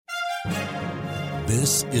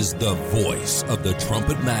This is the voice of the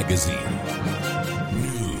Trumpet Magazine.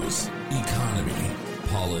 News, economy,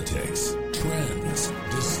 politics, trends,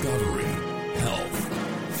 discovery, health,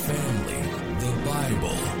 family, the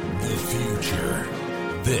Bible, the future.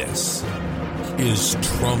 This is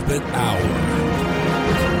Trumpet Hour.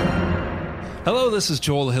 Hello, this is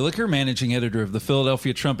Joel Hilliker, managing editor of the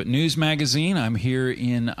Philadelphia Trumpet News Magazine. I'm here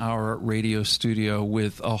in our radio studio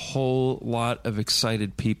with a whole lot of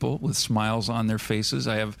excited people with smiles on their faces.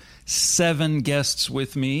 I have 7 guests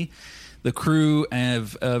with me, the crew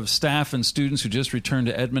of staff and students who just returned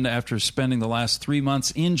to Edmond after spending the last 3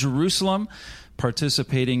 months in Jerusalem,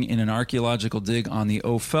 participating in an archaeological dig on the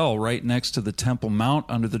Ophel right next to the Temple Mount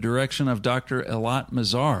under the direction of Dr. Eilat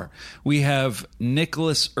Mazar. We have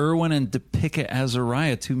Nicholas Irwin and Deepika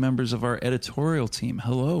Azariah, 2 members of our editorial team.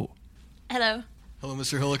 Hello. Hello. Hello,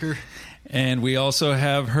 Mr. Hilliker. And we also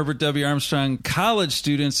have Herbert W. Armstrong College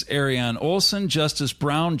students Ariane Olson, Justice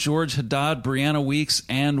Brown, George Haddad, Brianna Weeks,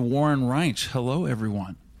 and Warren Reinsch. Hello,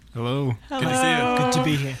 everyone. Hello. Hello. Good to see you. Good to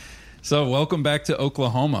be here. So welcome back to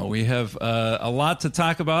Oklahoma. We have a lot to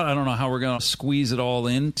talk about. I don't know how we're going to squeeze it all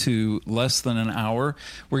into less than an hour.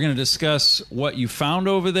 We're going to discuss what you found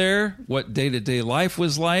over there, what day-to-day life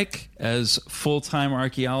was like as full-time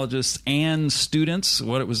archaeologists and students,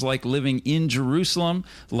 what it was like living in Jerusalem,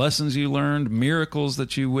 lessons you learned, miracles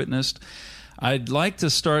that you witnessed. I'd like to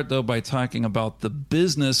start, though, by talking about the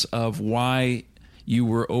business of why you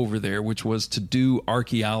were over there, which was to do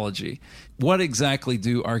archaeology. What exactly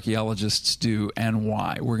do archaeologists do and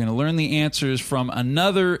why? We're going to learn the answers from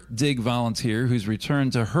another dig volunteer who's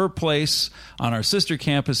returned to her place on our sister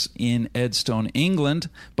campus in Edstone, England,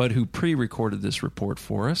 but who pre-recorded this report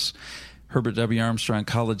for us. Herbert W. Armstrong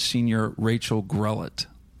College senior Rachel Grellett.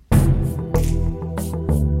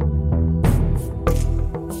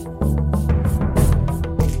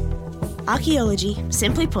 Archaeology,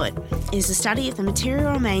 simply put, is the study of the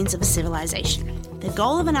material remains of a civilization. The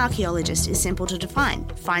goal of an archaeologist is simple to define: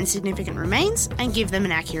 find significant remains and give them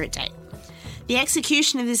an accurate date. The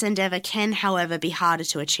execution of this endeavour can, however, be harder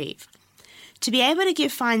to achieve. To be able to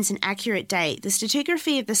give finds an accurate date, the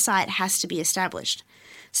stratigraphy of the site has to be established.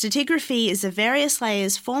 Stratigraphy is the various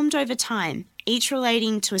layers formed over time, each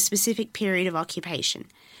relating to a specific period of occupation.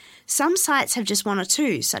 Some sites have just 1 or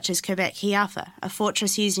 2, such as Kebet Kiafa, a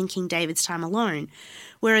fortress used in King David's time alone,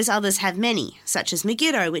 whereas others have many, such as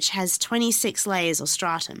Megiddo, which has 26 layers or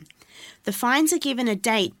stratum. The finds are given a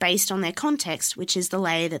date based on their context, which is the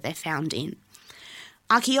layer that they're found in.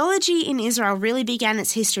 Archaeology in Israel really began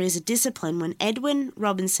its history as a discipline when Edwin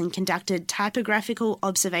Robinson conducted typographical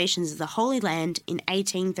observations of the Holy Land in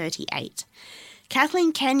 1838.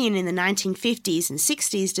 Kathleen Kenyon in the 1950s and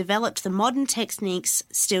 60s developed the modern techniques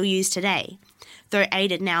still used today, though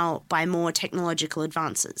aided now by more technological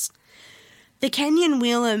advances. The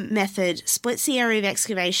Kenyon-Wheeler method splits the area of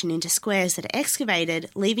excavation into squares that are excavated,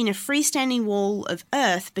 leaving a freestanding wall of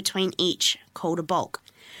earth between each, called a bulk.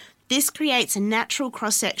 This creates a natural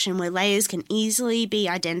cross-section where layers can easily be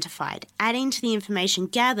identified, adding to the information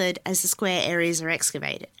gathered as the square areas are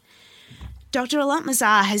excavated. Dr. Eilat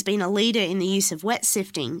Mazar has been a leader in the use of wet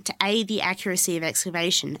sifting to aid the accuracy of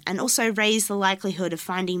excavation and also raise the likelihood of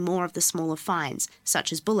finding more of the smaller finds,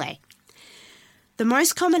 such as bullae. The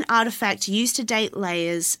most common artifact used to date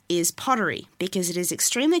layers is pottery because it is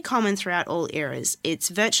extremely common throughout all eras. It's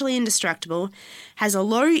virtually indestructible, has a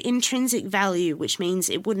low intrinsic value, which means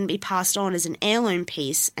it wouldn't be passed on as an heirloom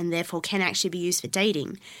piece and therefore can actually be used for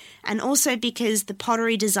dating, and also because the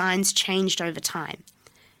pottery designs changed over time,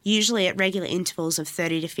 usually at regular intervals of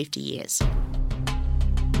 30 to 50 years.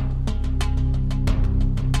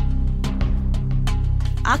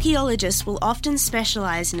 Archaeologists will often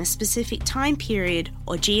specialise in a specific time period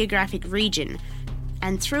or geographic region,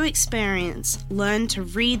 and through experience learn to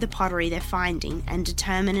read the pottery they're finding and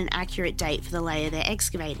determine an accurate date for the layer they're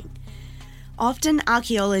excavating. Often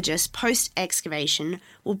archaeologists post-excavation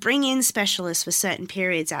will bring in specialists for certain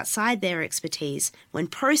periods outside their expertise when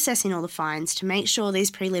processing all the finds to make sure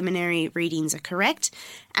these preliminary readings are correct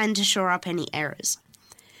and to shore up any errors.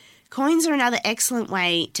 Coins are another excellent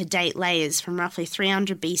way to date layers from roughly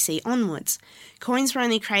 300 BC onwards. Coins were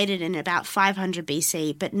only created in about 500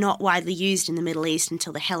 BC, but not widely used in the Middle East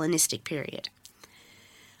until the Hellenistic period.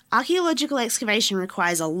 Archaeological excavation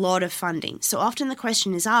requires a lot of funding, so often the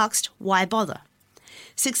question is asked, why bother?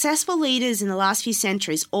 Successful leaders in the last few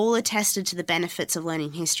centuries all attested to the benefits of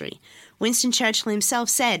learning history. Winston Churchill himself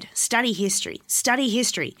said, study history.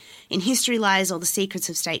 In history lies all the secrets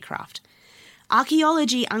of statecraft.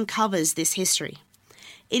 Archaeology uncovers this history.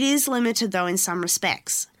 It is limited, though, in some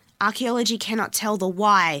respects. Archaeology cannot tell the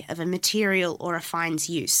why of a material or a find's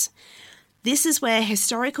use. This is where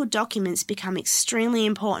historical documents become extremely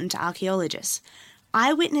important to archaeologists.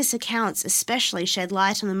 Eyewitness accounts especially shed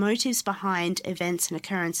light on the motives behind events and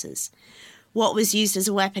occurrences. What was used as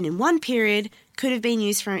a weapon in one period could have been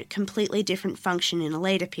used for a completely different function in a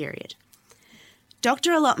later period.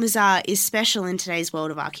 Dr. Eilat Mazar is special in today's world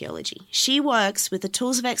of archaeology. She works with the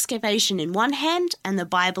tools of excavation in one hand and the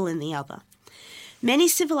Bible in the other. Many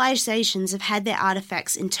civilizations have had their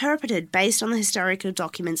artifacts interpreted based on the historical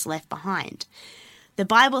documents left behind. The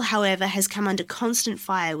Bible, however, has come under constant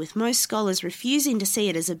fire, with most scholars refusing to see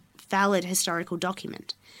it as a valid historical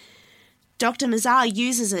document. Dr. Mazar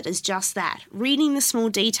uses it as just that, reading the small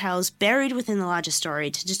details buried within the larger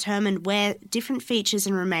story to determine where different features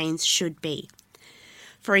and remains should be.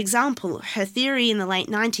 For example, her theory in the late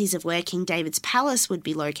 90s of where King David's palace would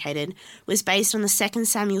be located was based on the 2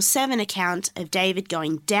 Samuel 7 account of David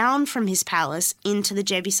going down from his palace into the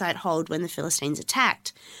Jebusite hold when the Philistines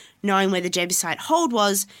attacked. Knowing where the Jebusite hold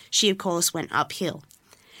was, she of course went uphill.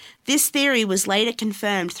 This theory was later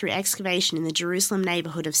confirmed through excavation in the Jerusalem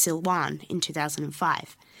neighbourhood of Silwan in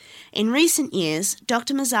 2005. In recent years,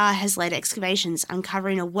 Dr. Mazar has led excavations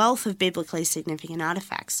uncovering a wealth of biblically significant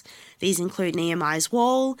artefacts. These include Nehemiah's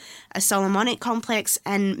wall, a Solomonic complex,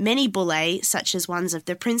 and many bullae, such as ones of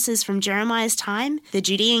the princes from Jeremiah's time, the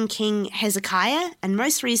Judean king Hezekiah, and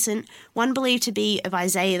most recent, one believed to be of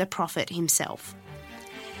Isaiah the prophet himself.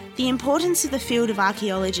 The importance of the field of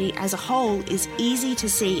archaeology as a whole is easy to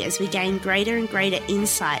see as we gain greater and greater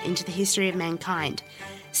insight into the history of mankind,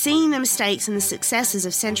 seeing the mistakes and the successes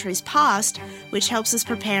of centuries past, which helps us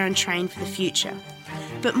prepare and train for the future.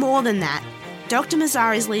 But more than that, Dr.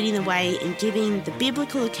 Mazar is leading the way in giving the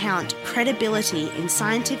biblical account credibility in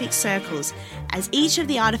scientific circles, as each of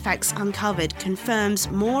the artifacts uncovered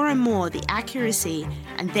confirms more and more the accuracy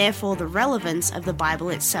and therefore the relevance of the Bible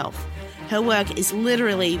itself. Her work is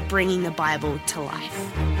literally bringing the Bible to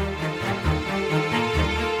life.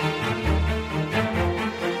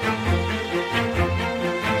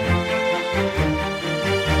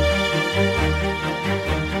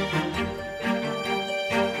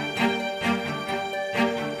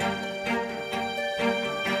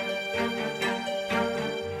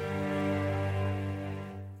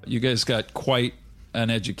 You guys got quite an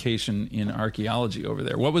education in archaeology over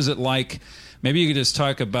there. What was it like? Maybe you could just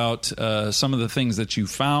talk about some of the things that you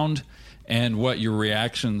found and what your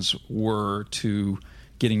reactions were to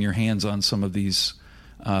getting your hands on some of these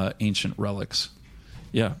ancient relics.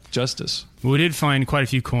 Yeah, Justice. Well, we did find quite a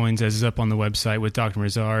few coins, as is up on the website, with Dr.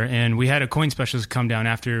 Mazar, and we had a coin specialist come down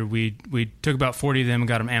after we took about 40 of them and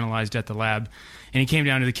got them analyzed at the lab. And he came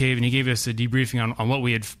down to the cave and he gave us a debriefing on what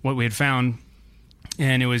we had found.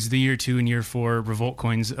 And it was the year 2 and year 4 revolt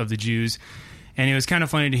coins of the Jews. And it was kind of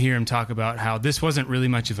funny to hear him talk about how this wasn't really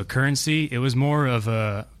much of a currency. It was more of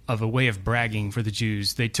a way of bragging for the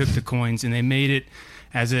Jews. They took the coins and they made it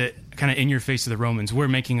as a kind of in your face to the Romans. We're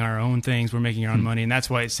making our own things. We're making our own money. And that's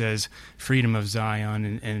why it says freedom of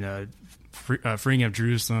Zion and freeing of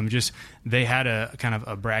Jerusalem. Just they had a kind of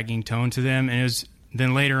a bragging tone to them. And it was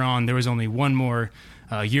then later on, there was only one more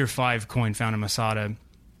year 5 coin found in Masada.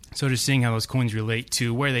 So just seeing how those coins relate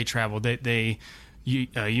to where they traveled. They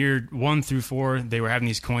year 1 through 4, they were having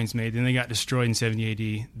these coins made. Then they got destroyed in 70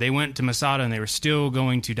 AD. They went to Masada and they were still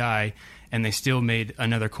going to die, and they still made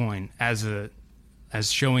another coin as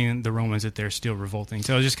showing the Romans that they're still revolting.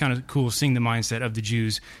 So it was just kind of cool seeing the mindset of the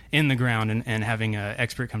Jews in the ground and having an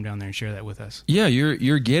expert come down there and share that with us. Yeah,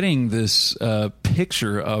 you're getting this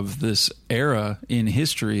picture of this era in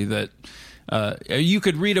history that you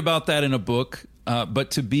could read about that in a book.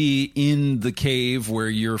 But to be in the cave where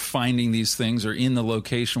you're finding these things, or in the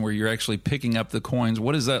location where you're actually picking up the coins,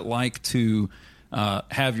 what is that like to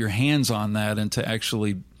have your hands on that and to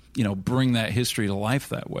actually, bring that history to life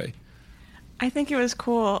that way? I think it was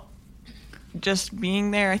cool just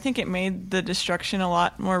being there. I think it made the destruction a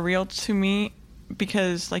lot more real to me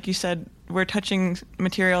because, like you said, we're touching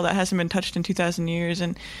material that hasn't been touched in 2,000 years,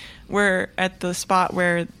 and we're at the spot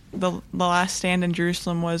where the last stand in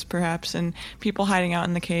Jerusalem was, perhaps, and people hiding out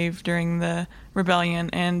in the cave during the rebellion,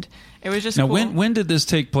 and it was just now, cool. When did this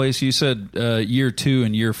take place? You said year 2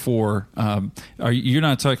 and year 4. You're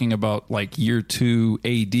not talking about like year 2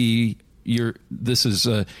 AD. This is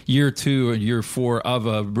year 2 and year 4 of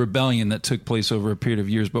a rebellion that took place over a period of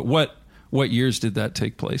years. But what years did that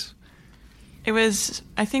take place? It was,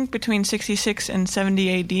 I think, between 66 and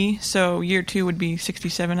 70 AD. So year 2 would be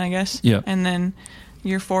 67, I guess. Yeah. And then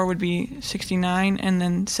year 4 would be 69, and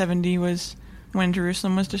then 70 was when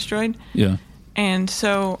Jerusalem was destroyed. Yeah. And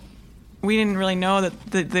so we didn't really know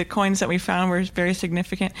that the coins that we found were very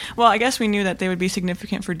significant. Well, I guess we knew that they would be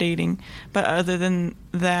significant for dating, but other than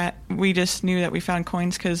that, we just knew that we found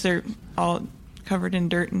coins because they're all covered in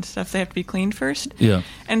dirt and stuff. They have to be cleaned first. Yeah.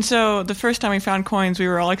 And so the first time we found coins, we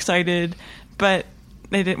were all excited, but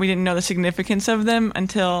we didn't know the significance of them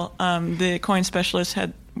until the coin specialist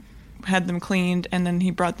had them cleaned, and then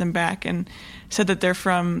he brought them back and said that they're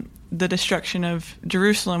from the destruction of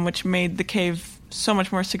Jerusalem, which made the cave so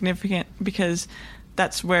much more significant because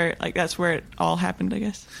that's where it all happened, I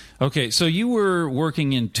guess. Okay, so you were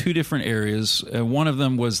working in two different areas. One of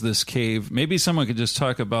them was this cave. Maybe someone could just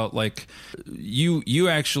talk about, like, you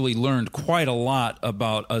actually learned quite a lot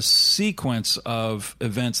about a sequence of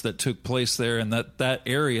events that took place there, and that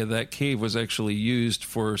area, that cave, was actually used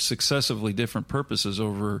for successively different purposes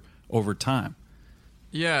over time.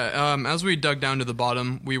 Yeah, as we dug down to the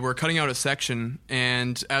bottom, we were cutting out a section,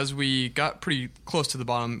 and as we got pretty close to the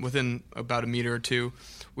bottom, within about a meter or two,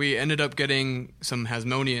 we ended up getting some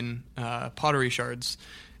Hasmonean pottery shards,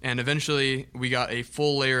 and eventually we got a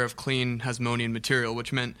full layer of clean Hasmonean material,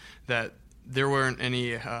 which meant that there weren't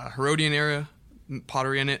any Herodian era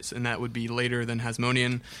pottery in it, and that would be later than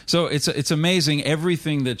Hasmonean. So it's amazing,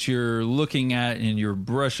 everything that you're looking at and you're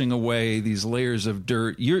brushing away these layers of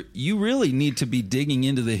dirt. You really need to be digging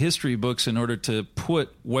into the history books in order to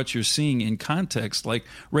put what you're seeing in context. Like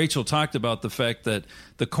Rachel talked about the fact that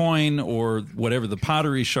the coin or whatever, the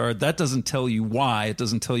pottery shard, that doesn't tell you why. It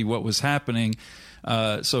doesn't tell you what was happening.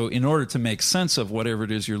 So in order to make sense of whatever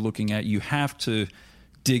it is you're looking at, you have to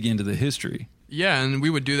dig into the history. Yeah, and we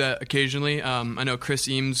would do that occasionally. I know Chris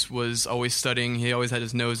Eames was always studying. He always had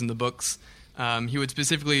his nose in the books. He would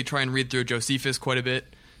specifically try and read through Josephus quite a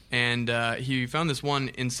bit, and he found this one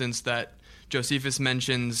instance that Josephus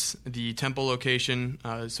mentions the temple location,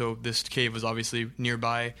 so this cave was obviously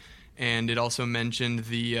nearby, and it also mentioned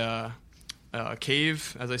the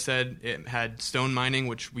cave. As I said, it had stone mining,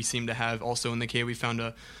 which we seem to have also in the cave. We found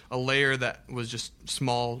a layer that was just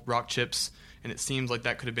small rock chips, and it seems like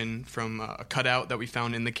that could have been from a cutout that we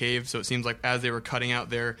found in the cave. So it seems like as they were cutting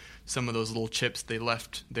out there, some of those little chips they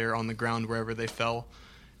left there on the ground wherever they fell.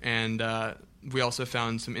 And we also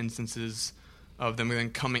found some instances of them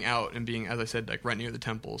then coming out and being, as I said, like right near the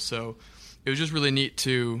temple. So it was just really neat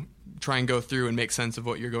to try and go through and make sense of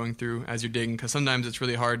what you're going through as you're digging, because sometimes it's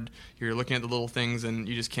really hard. You're looking at the little things and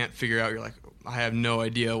you just can't figure out. You're like, I have no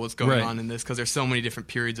idea what's going on in this, because there's so many different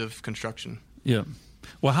periods of construction. Yeah.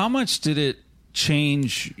 Well, how much did it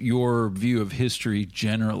change your view of history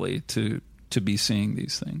generally to be seeing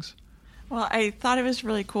these things? Well, I thought it was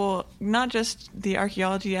really cool, not just the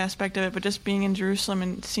archaeology aspect of it, but just being in Jerusalem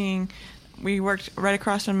and seeing. We worked right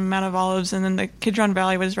across from Mount of Olives, and then the Kidron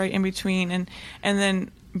Valley was right in between, and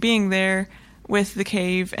then being there with the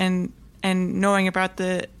cave and knowing about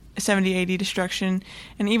the 70 AD destruction,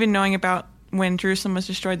 and even knowing about when Jerusalem was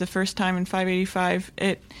destroyed the first time in 585,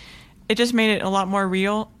 it just made it a lot more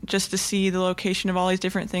real just to see the location of all these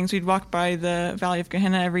different things. We'd walk by the Valley of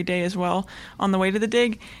Gehenna every day as well on the way to the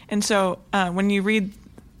dig. And so when you read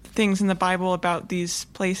things in the Bible about these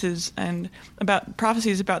places and about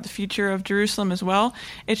prophecies about the future of Jerusalem as well,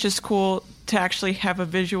 it's just cool to actually have a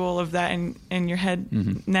visual of that in your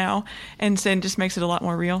head now. And so it just makes it a lot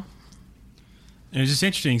more real. And it was just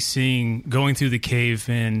interesting going through the cave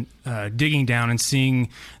and digging down and seeing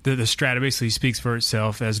the strata basically speaks for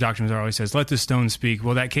itself, as Dr. Mazar always says, let the stone speak.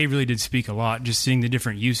 Well, that cave really did speak a lot, just seeing the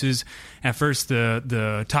different uses. At first,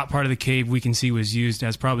 the top part of the cave we can see was used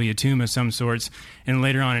as probably a tomb of some sorts, and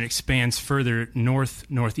later on it expands further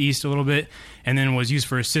northeast a little bit, and then was used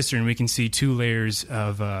for a cistern. We can see two layers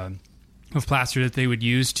of plaster that they would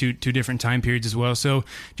use two different time periods as well. So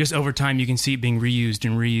just over time, you can see it being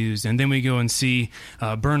reused. And then we go and see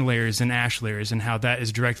burn layers and ash layers and how that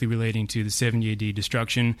is directly relating to the 70 AD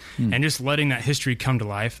destruction. And just letting that history come to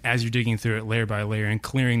life as you're digging through it layer by layer and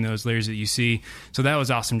clearing those layers that you see. So that was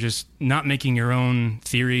awesome. Just not making your own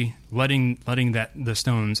theory, letting the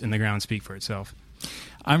stones in the ground speak for itself.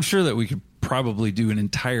 I'm sure that we could probably do an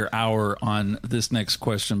entire hour on this next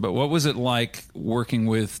question, but what was it like working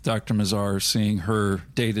with Dr. Mazar, seeing her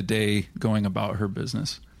day-to-day going about her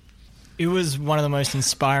business? It was one of the most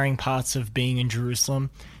inspiring parts of being in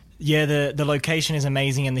Jerusalem. Yeah, the location is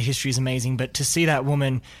amazing and the history is amazing, but to see that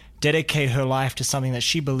woman dedicate her life to something that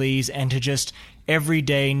she believes and to just every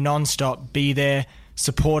day, non-stop, be there,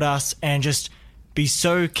 support us, and just be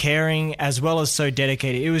so caring as well as so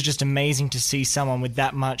dedicated. It was just amazing to see someone with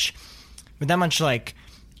that much like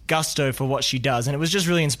gusto for what she does. And it was just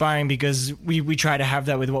really inspiring because we try to have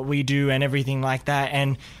that with what we do and everything like that.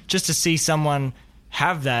 And just to see someone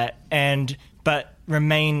have that and but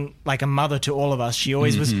remain like a mother to all of us. She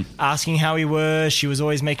always was asking how we were. She was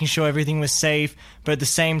always making sure everything was safe. But at the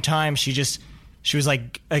same time, she was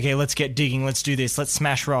like, okay, let's get digging. Let's do this. Let's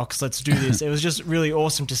smash rocks. Let's do this. It was just really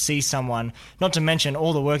awesome to see someone, not to mention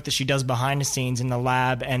all the work that she does behind the scenes in the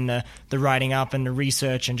lab and the writing up and the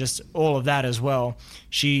research and just all of that as well.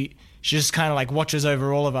 She just kind of like watches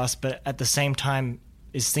over all of us, but at the same time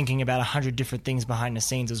is thinking about 100 different things behind the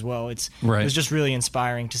scenes as well. It was just really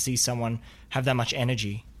inspiring to see someone have that much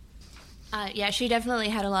energy. Yeah, she definitely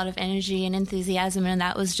had a lot of energy and enthusiasm, and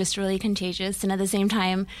that was just really contagious. And at the same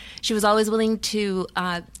time, she was always willing to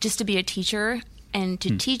just to be a teacher and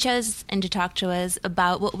to teach us and to talk to us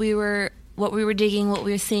about what we were digging, what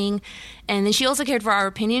we were seeing. And then she also cared for our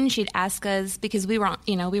opinion. She'd ask us, because we were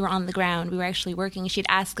on the ground, we were actually working. She'd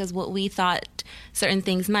ask us what we thought certain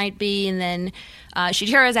things might be, and then she'd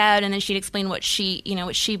hear us out, and then she'd explain what she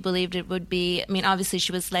believed it would be. I mean, obviously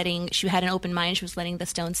she had an open mind. She was letting the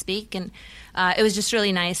stone speak, and it was just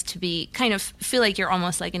really nice to feel like you're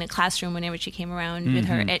almost like in a classroom whenever she came around with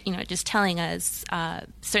her, just telling us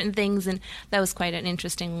certain things, and that was quite an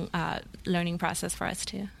interesting learning process for us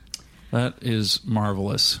too. That is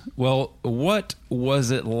marvelous. Well, what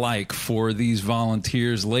was it like for these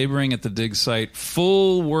volunteers laboring at the dig site,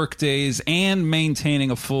 full work days, and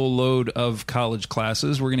maintaining a full load of college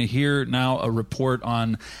classes? We're going to hear now a report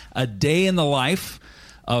on a day in the life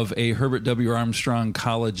of a Herbert W. Armstrong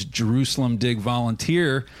College Jerusalem dig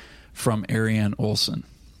volunteer from Ariane Olson.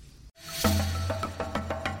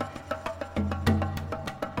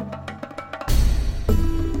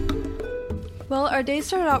 Well, our day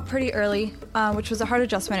started out pretty early, which was a hard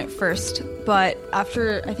adjustment at first, but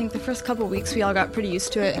after, I think, the first couple weeks, we all got pretty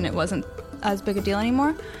used to it, and it wasn't as big a deal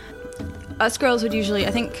anymore. Us girls would usually,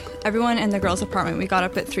 I think everyone in the girls' apartment, we got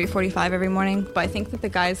up at 3:45 every morning, but I think that the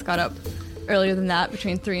guys got up earlier than that,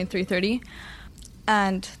 between 3 and 3:30,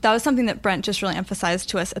 and that was something that Brent just really emphasized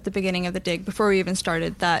to us at the beginning of the dig, before we even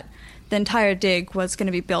started, that the entire dig was going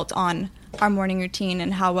to be built on our morning routine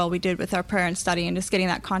and how well we did with our prayer and study and just getting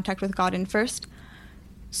that contact with God in first.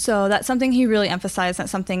 So that's something he really emphasized.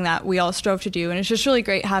 That's something that we all strove to do. And it's just really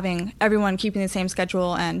great having everyone keeping the same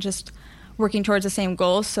schedule and just working towards the same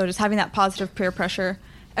goals. So just having that positive peer pressure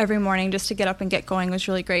every morning just to get up and get going was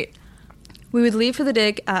really great. We would leave for the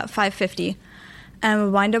dig at 5:50 and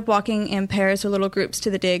would wind up walking in pairs or little groups to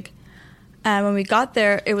the dig. And when we got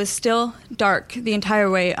there, it was still dark the entire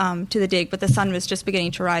way to the dig, but the sun was just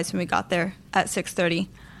beginning to rise when we got there at 6:30.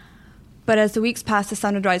 But as the weeks passed, the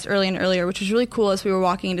sun would rise early and earlier, which was really cool as we were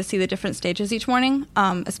walking to see the different stages each morning,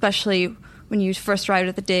 especially when you first arrived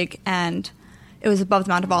at the dig and it was above the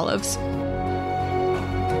Mount of Olives.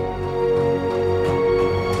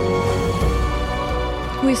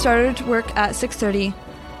 We started work at 6:30.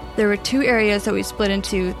 There were two areas that we split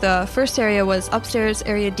into. The first area was upstairs,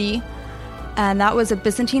 Area D, and that was a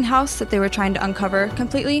Byzantine house that they were trying to uncover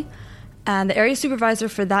completely. And the area supervisor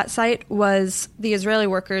for that site was the Israeli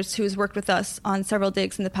workers who's worked with us on several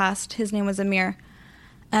digs in the past. His name was Amir.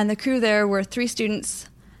 And the crew there were 3 students,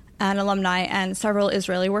 an alumni, and several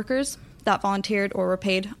Israeli workers that volunteered or were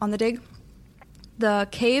paid on the dig. The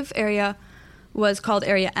cave area was called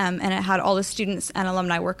Area M, and it had all the students and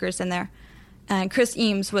alumni workers in there. And Chris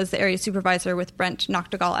Eames was the area supervisor with Brent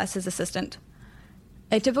Noctegal as his assistant.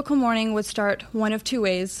 A typical morning would start one of two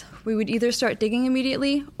ways. We would either start digging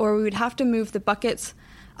immediately, or we would have to move the buckets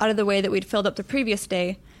out of the way that we'd filled up the previous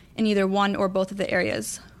day in either one or both of the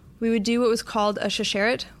areas. We would do what was called a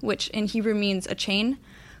shasheret, which in Hebrew means a chain,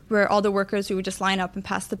 where all the workers, we would just line up and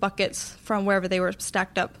pass the buckets from wherever they were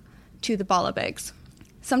stacked up to the bala bags.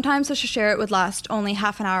 Sometimes the shasheret would last only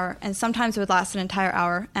half an hour, and sometimes it would last an entire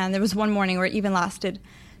hour, and there was one morning where it even lasted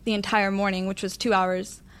the entire morning, which was 2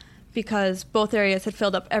 hours, because both areas had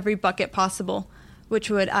filled up every bucket possible, which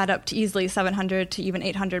would add up to easily 700 to even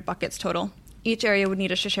 800 buckets total. Each area would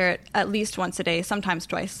need a shasheret at least once a day, sometimes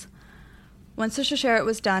twice. Once the shasheret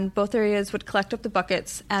was done, both areas would collect up the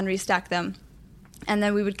buckets and restack them, and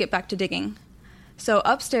then we would get back to digging. So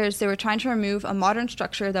upstairs, they were trying to remove a modern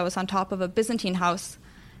structure that was on top of a Byzantine house,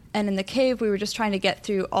 and in the cave, we were just trying to get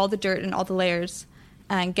through all the dirt and all the layers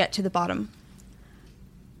and get to the bottom.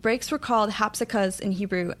 Breaks were called hapsakas in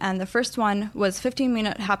Hebrew, and the first one was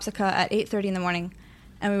 15-minute hapsaka at 8:30 in the morning,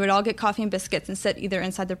 and we would all get coffee and biscuits and sit either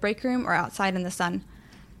inside the break room or outside in the sun.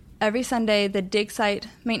 Every Sunday, the dig site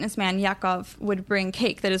maintenance man, Yaakov, would bring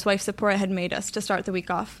cake that his wife Sephora had made us to start the week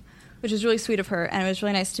off, which was really sweet of her, and it was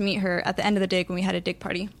really nice to meet her at the end of the dig when we had a dig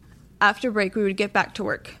party. After break, we would get back to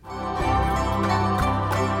work.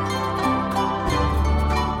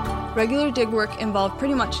 Regular dig work involved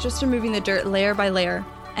pretty much just removing the dirt layer by layer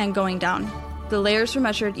and going down. The layers were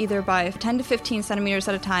measured either by 10 to 15 centimeters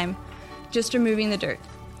at a time, just removing the dirt,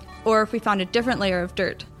 or if we found a different layer of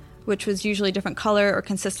dirt, which was usually a different color or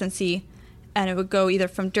consistency, and it would go either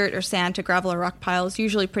from dirt or sand to gravel or rock piles,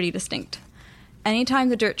 usually pretty distinct. Anytime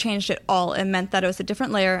the dirt changed at all, it meant that it was a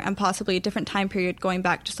different layer and possibly a different time period going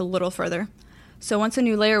back just a little further. So once a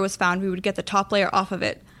new layer was found, we would get the top layer off of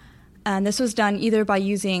it. And this was done either by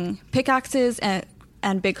using pickaxes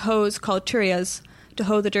and big hoes called turias to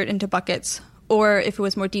hoe the dirt into buckets, or if it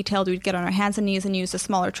was more detailed, we'd get on our hands and knees and use the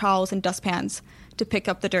smaller trowels and dustpans to pick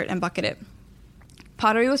up the dirt and bucket it.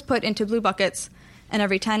 Pottery was put into blue buckets, and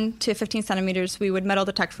every 10 to 15 centimeters, we would metal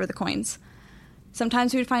detect for the coins.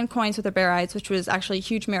 Sometimes we would find coins with our bare eyes, which was actually a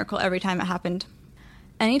huge miracle every time it happened.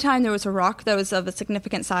 Anytime there was a rock that was of a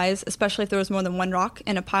significant size, especially if there was more than one rock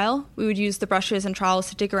in a pile, we would use the brushes and trowels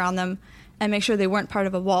to dig around them and make sure they weren't part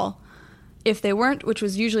of a wall. If they weren't, which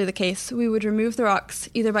was usually the case, we would remove the rocks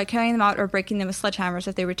either by carrying them out or breaking them with sledgehammers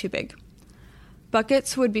if they were too big.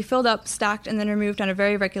 Buckets would be filled up, stacked, and then removed on a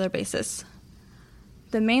very regular basis.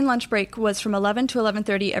 The main lunch break was from 11 to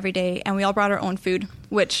 11:30 every day, and we all brought our own food,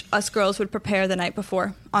 which us girls would prepare the night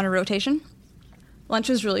before on a rotation. Lunch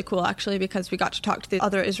was really cool, actually, because we got to talk to the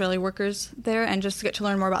other Israeli workers there and just get to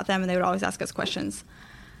learn more about them, and they would always ask us questions.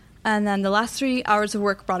 And then the last 3 hours of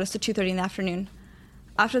work brought us to 2:30 in the afternoon.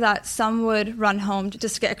 After that, some would run home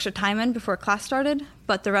just to get extra time in before class started,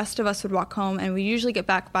 but the rest of us would walk home, and we usually get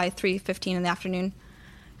back by 3:15 in the afternoon.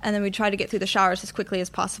 And then we'd try to get through the showers as quickly as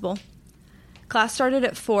possible. Class started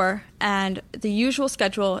at 4, and the usual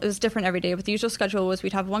schedule, it was different every day, but the usual schedule was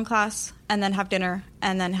we'd have one class and then have dinner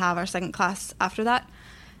and then have our second class after that.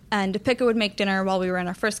 And Depika would make dinner while we were in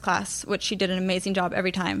our first class, which she did an amazing job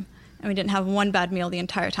every time, and we didn't have one bad meal the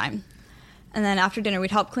entire time. And then after dinner,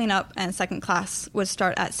 we'd help clean up, and second class would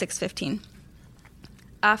start at 6:15.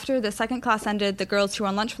 After the second class ended, the girls who were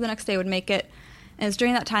on lunch for the next day would make it, and it's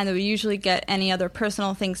during that time that we usually get any other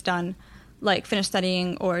personal things done, like finish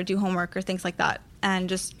studying or do homework or things like that. And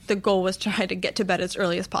just the goal was to try to get to bed as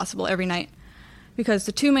early as possible every night. Because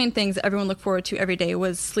the two main things that everyone looked forward to every day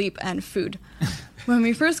was sleep and food. When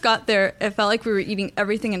we first got there, it felt like we were eating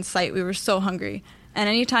everything in sight. We were so hungry. And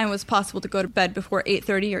any time it was possible to go to bed before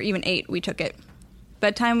 8:30 or even 8, we took it.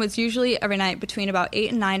 Bedtime was usually every night between about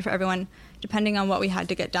 8 and 9 for everyone, depending on what we had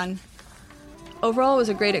to get done. Overall, it was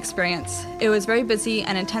a great experience. It was very busy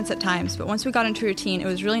and intense at times, but once we got into routine, it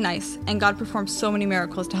was really nice, and God performed so many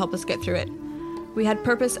miracles to help us get through it. We had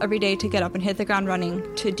purpose every day to get up and hit the ground running,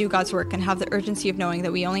 to do God's work, and have the urgency of knowing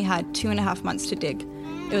that we only had 2.5 months to dig.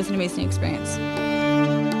 It was an amazing experience.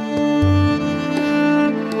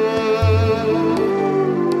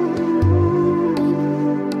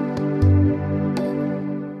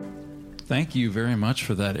 Thank you very much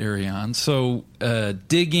for that, Ariane. So,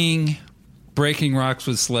 digging, breaking rocks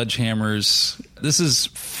with sledgehammers, this is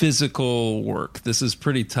physical work. This is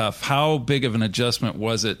pretty tough. How big of an adjustment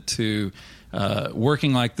was it to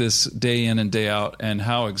working like this day in and day out, and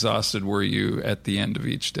how exhausted were you at the end of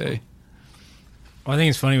each day? Well, I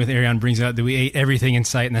think it's funny with Ariane brings out that we ate everything in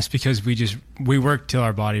sight, and that's because we worked till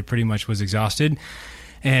our body pretty much was exhausted.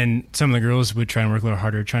 And some of the girls would try and work a little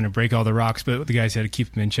harder trying to break all the rocks, but the guys had to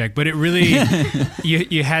keep them in check. But it really,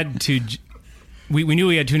 you had to, we knew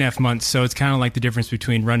we had 2.5 months, so it's kind of like the difference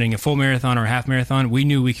between running a full marathon or a half marathon. We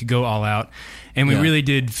knew we could go all out, and we really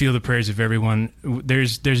did feel the prayers of everyone.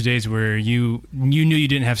 There's days where you knew you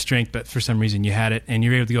didn't have strength, but for some reason you had it, and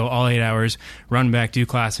you were able to go all 8 hours, run back, do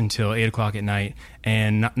class until 8 o'clock at night,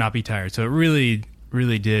 and not be tired. So it really,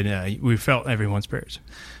 really did, we felt everyone's prayers.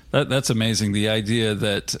 That's amazing. The idea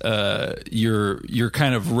that you're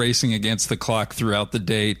kind of racing against the clock throughout the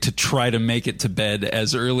day to try to make it to bed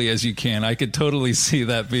as early as you can. I could totally see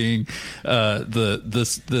that being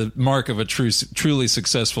the mark of a truly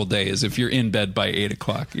successful day, is if you're in bed by 8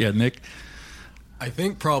 o'clock. Yeah, Nick? I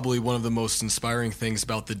think probably one of the most inspiring things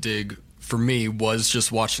about the dig for me was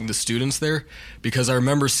just watching the students there, because I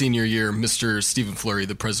remember senior year, Mr. Stephen Fleury,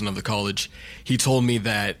 the president of the college, he told me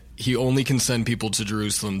that he only can send people to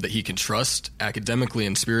Jerusalem that he can trust academically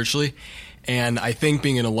and spiritually. And I think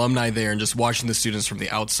being an alumni there and just watching the students from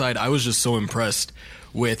the outside, I was just so impressed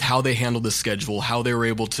with how they handled the schedule, how they were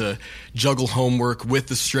able to juggle homework with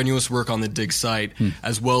the strenuous work on the dig site,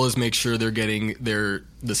 as well as make sure they're getting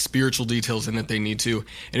the spiritual details in that they need to.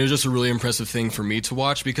 And it was just a really impressive thing for me to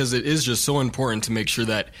watch, because it is just so important to make sure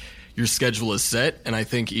that your schedule is set. And I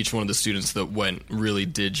think each one of the students that went really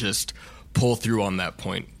did just pull through on that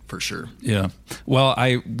point. For sure. Yeah. Well,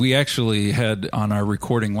 we actually had on our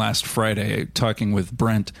recording last Friday, talking with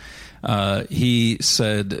Brent, he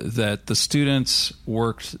said that the students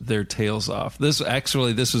worked their tails off. This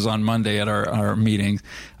was on Monday at our meeting.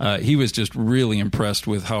 He was just really impressed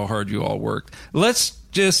with how hard you all worked. Let's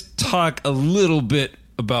just talk a little bit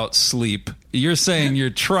about sleep. You're saying you're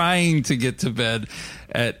trying to get to bed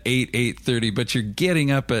at 8:30, but you're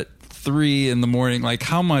getting up at 3 in the morning. Like,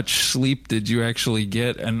 how much sleep did you actually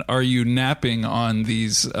get? And are you napping on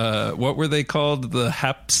these, what were they called? The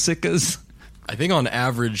hapsicas? I think on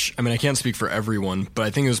average, I mean, I can't speak for everyone, but I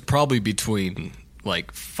think it was probably between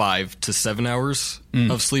like 5 to 7 hours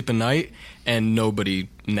of sleep a night, and nobody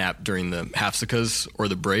napped during the hapsicas or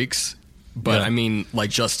the breaks. But Yeah. I mean, like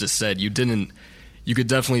Justice said, you could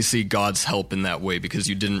definitely see God's help in that way, because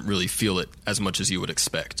you didn't really feel it as much as you would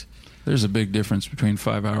expect. There's a big difference between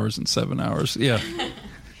 5 hours and 7 hours. Yeah.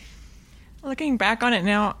 Looking back on it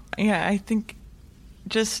now, yeah, I think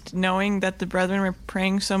just knowing that the brethren were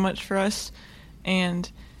praying so much for us, and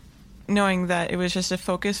knowing that it was just a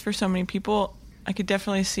focus for so many people, I could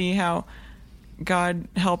definitely see how God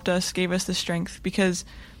helped us, gave us the strength, because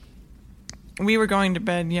we were going to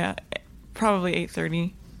bed, probably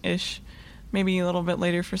 8:30-ish, maybe a little bit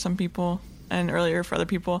later for some people and earlier for other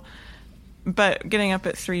people, but getting up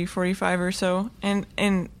at 3:45 or so, and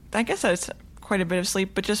I guess that's quite a bit of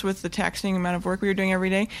sleep, but just with the taxing amount of work we were doing every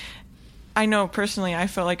day, I know personally I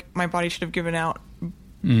felt like my body should have given out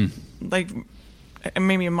like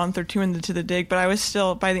maybe a month or two into the dig, but I was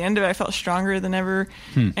still, by the end of it, I felt stronger than ever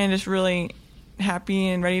and just really happy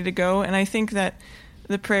and ready to go. And I think that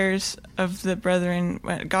the prayers of the brethren,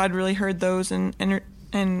 God really heard those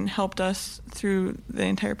and helped us through the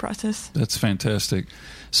entire process. That's fantastic.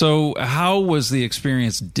 So how was the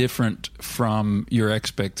experience different from your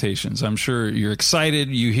expectations? I'm sure you're excited.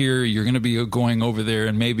 You hear you're going to be going over there,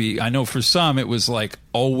 and maybe, I know for some it was like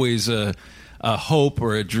always a hope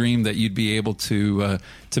or a dream that you'd be able to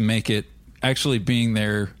make it. Actually being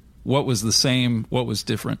there, what was the same? What was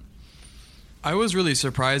different? I was really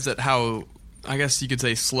surprised at how, I guess you could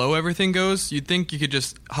say, slow everything goes. You'd think you could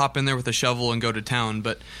just hop in there with a shovel and go to town,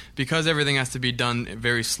 but because everything has to be done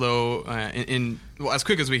very slow, well, as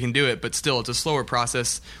quick as we can do it, but still it's a slower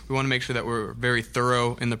process. We want to make sure that we're very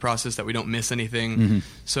thorough in the process, that we don't miss anything.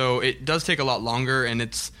 So it does take a lot longer, and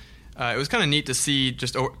it was kind of neat to see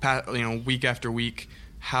just week after week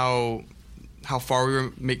how far we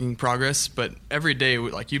were making progress. But every day,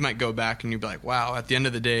 like, you might go back and you'd be like, wow, at the end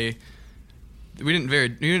of the day, we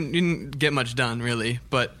didn't get much done, really.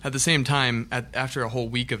 But at the same time, after a whole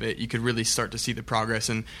week of it, you could really start to see the progress.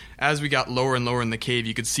 And as we got lower and lower in the cave,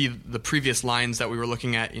 you could see the previous lines that we were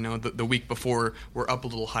looking at, the week before, were up a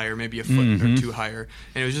little higher, maybe a foot or two higher.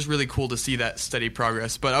 And it was just really cool to see that steady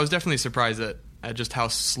progress. But I was definitely surprised at just how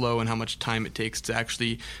slow and how much time it takes to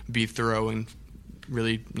actually be thorough and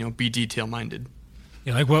really, be detail-minded.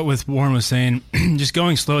 Yeah, like what Warren was saying, just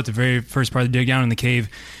going slow at the very first part of the dig down in the cave,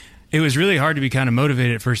 it was really hard to be kind of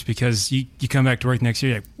motivated at first, because you come back to work next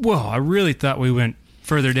year, you're like, whoa, I really thought we went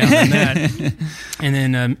further down than that. And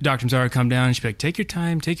then Dr. Mazar would come down and she'd be like, take your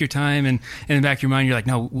time. And in the back of your mind, you're like,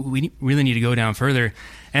 no, we really need to go down further.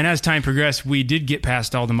 And as time progressed, we did get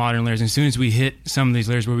past all the modern layers. And as soon as we hit some of these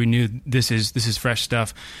layers where we knew this is fresh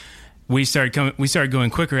stuff, we started going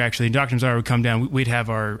quicker, actually. Dr. Mazar would come down. We'd have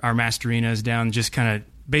our masterinas down, just kind of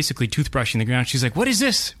basically toothbrushing the ground. She's like, what is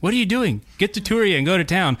this? What are you doing? Get to Turia and go to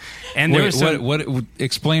town. And there was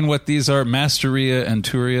explain what these are, masteria and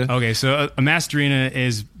Turia. Okay, so a masterina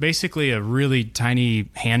is basically a really tiny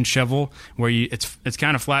hand shovel where it's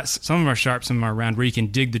kind of flat. Some of them are sharp, some of them are round, where you can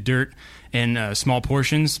dig the dirt in small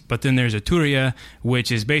portions. But then there's a Turia,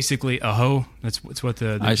 which is basically a hoe. That's what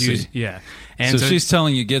the Jews. See. Yeah. And so she's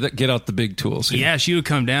telling you, get out the big tools here. Yeah, she would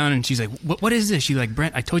come down and she's like, what is this? She's like,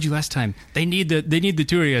 Brent, I told you last time, they need the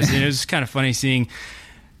Turias. And it was kind of funny seeing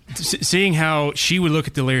how she would look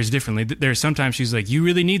at the layers differently. There's sometimes she's like, you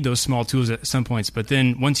really need those small tools at some points, but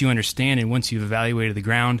then once you understand and once you've evaluated the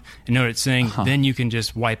ground and know what it's saying, then you can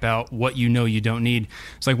just wipe out what you know you don't need.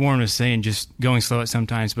 It's like Warren was saying, just going slow at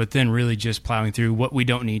sometimes, but then really just plowing through what we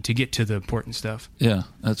don't need to get to the important stuff. Yeah,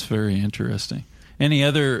 that's very interesting. Any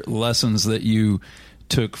other lessons that you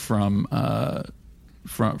took from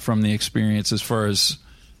the experience, as far as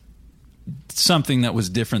something that was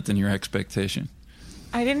different than your expectation?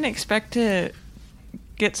 I didn't expect to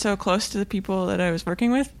get so close to the people that I was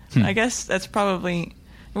working with. I guess that's probably,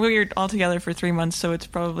 we were all together for 3 months, so it's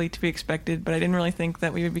probably to be expected, but I didn't really think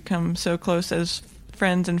that we would become so close as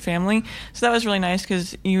friends and family. So that was really nice,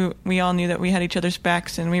 because we all knew that we had each other's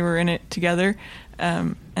backs and we were in it together,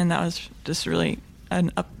 and that was just really an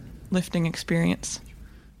uplifting experience.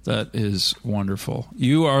 That is wonderful.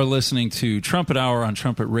 You are listening to Trumpet Hour on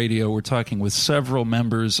Trumpet Radio. We're talking with several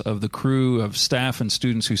members of the crew of staff and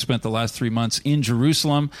students who spent the last 3 months in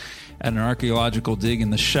Jerusalem at an archaeological dig in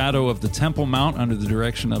the shadow of the Temple Mount under the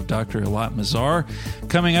direction of Dr. Eilat Mazar.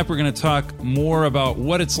 Coming up, we're going to talk more about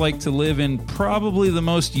what it's like to live in probably the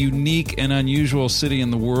most unique and unusual city in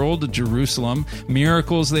the world, Jerusalem,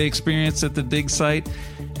 miracles they experienced at the dig site,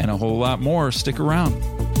 and a whole lot more. Stick around.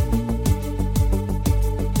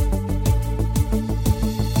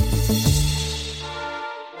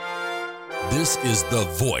 This is the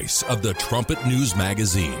voice of the Trumpet News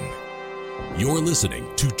Magazine. You're listening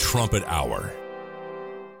to Trumpet Hour.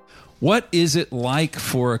 What is it like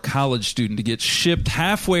for a college student to get shipped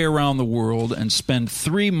halfway around the world and spend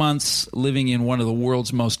 3 months living in one of the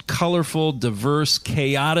world's most colorful, diverse,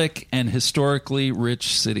 chaotic, and historically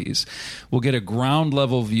rich cities? We'll get a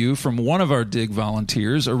ground-level view from one of our dig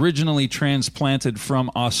volunteers, originally transplanted from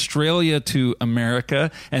Australia to America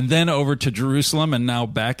and then over to Jerusalem and now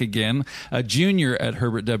back again, a junior at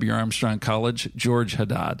Herbert W. Armstrong College, George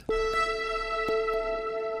Haddad.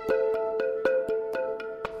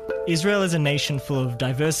 Israel is a nation full of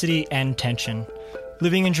diversity and tension.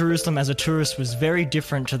 Living in Jerusalem as a tourist was very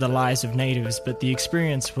different to the lives of natives, but the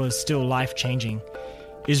experience was still life-changing.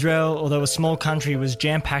 Israel, although a small country, was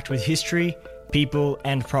jam-packed with history, people,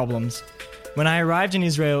 and problems. When I arrived in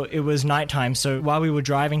Israel, it was nighttime, so while we were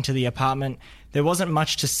driving to the apartment, there wasn't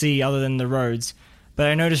much to see other than the roads, but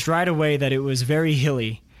I noticed right away that it was very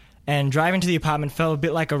hilly. And driving to the apartment felt a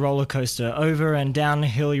bit like a roller coaster, over and down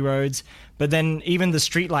hilly roads, but then even the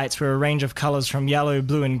streetlights were a range of colors from yellow,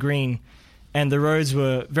 blue, and green, and the roads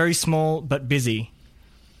were very small but busy.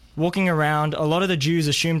 Walking around, a lot of the Jews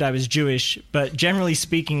assumed I was Jewish, but generally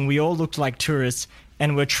speaking, we all looked like tourists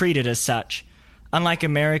and were treated as such. Unlike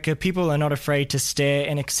America, people are not afraid to stare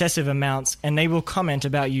in excessive amounts, and they will comment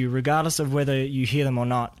about you regardless of whether you hear them or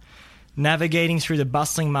not. Navigating through the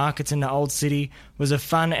bustling markets in the old city was a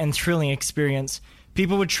fun and thrilling experience.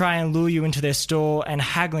 People would try and lure you into their store, and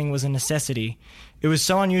haggling was a necessity. It was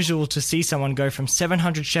so unusual to see someone go from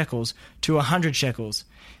 700 shekels to 100 shekels.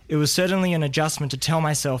 It was certainly an adjustment to tell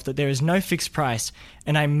myself that there is no fixed price,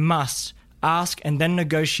 and I must ask and then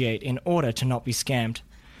negotiate in order to not be scammed.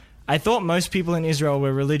 I thought most people in Israel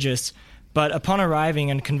were religious, but upon arriving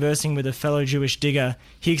and conversing with a fellow Jewish digger,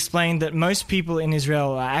 he explained that most people in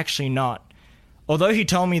Israel are actually not. Although he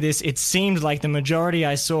told me this, it seemed like the majority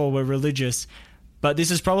I saw were religious, but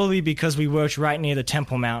this is probably because we worked right near the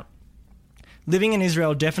Temple Mount. Living in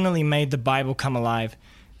Israel definitely made the Bible come alive.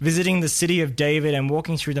 Visiting the city of David and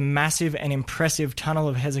walking through the massive and impressive tunnel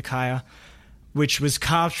of Hezekiah, which was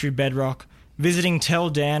carved through bedrock, visiting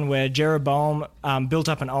Tel Dan, where Jeroboam built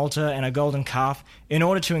up an altar and a golden calf in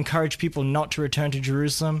order to encourage people not to return to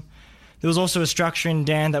Jerusalem. There was also a structure in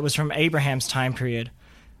Dan that was from Abraham's time period.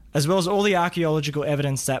 As well as all the archaeological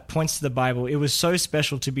evidence that points to the Bible, it was so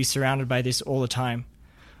special to be surrounded by this all the time.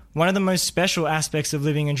 One of the most special aspects of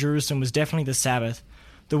living in Jerusalem was definitely the Sabbath.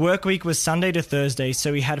 The work week was Sunday to Thursday,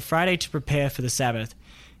 so we had Friday to prepare for the Sabbath.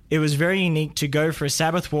 It was very unique to go for a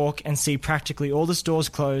Sabbath walk and see practically all the stores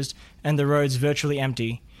closed and the roads virtually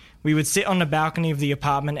empty. We would sit on the balcony of the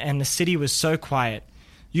apartment and the city was so quiet.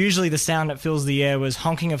 Usually the sound that fills the air was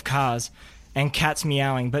honking of cars and cats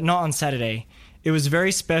meowing, but not on Saturday. It was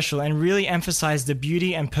very special and really emphasized the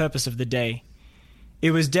beauty and purpose of the day. It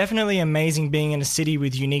was definitely amazing being in a city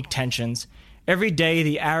with unique tensions. Every day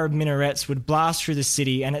the Arab minarets would blast through the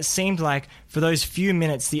city, and it seemed like for those few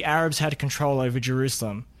minutes the Arabs had control over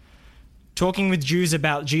Jerusalem. Talking with Jews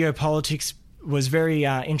about geopolitics was very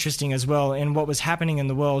interesting as well in what was happening in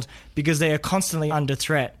the world because they are constantly under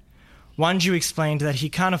threat. One Jew explained that he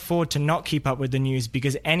can't afford to not keep up with the news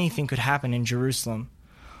because anything could happen in Jerusalem.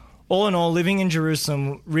 All in all, living in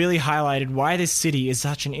Jerusalem really highlighted why this city is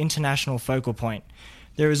such an international focal point.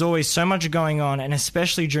 There is always so much going on, and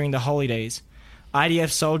especially during the holidays.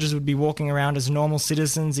 IDF soldiers would be walking around as normal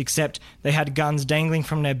citizens, except they had guns dangling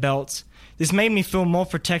from their belts. This made me feel more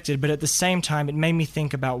protected, but at the same time it made me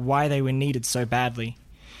think about why they were needed so badly.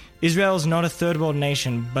 Israel is not a third world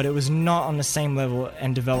nation, but it was not on the same level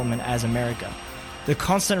and development as America. The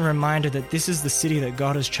constant reminder that this is the city that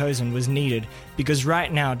God has chosen was needed because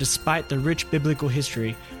right now, despite the rich biblical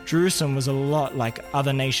history, Jerusalem was a lot like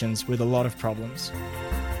other nations with a lot of problems.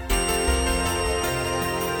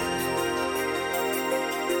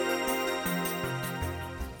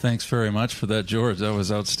 Thanks very much for that, George. That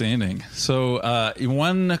was outstanding. So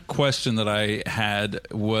one question that I had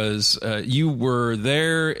was you were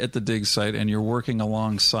there at the dig site and you're working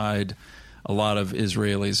alongside a lot of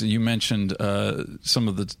Israelis. You mentioned some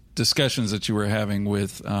of the discussions that you were having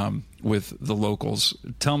with the locals.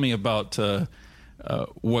 Tell me about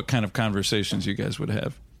what kind of conversations you guys would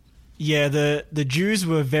have. Yeah, the Jews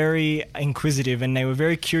were very inquisitive, and they were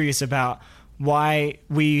very curious about why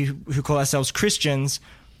we, who call ourselves Christians,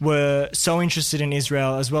 were so interested in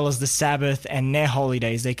Israel, as well as the Sabbath and their holy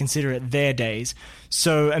days. They consider it their days.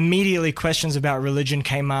 So immediately questions about religion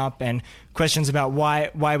came up, and questions about why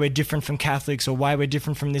we're different from Catholics, or why we're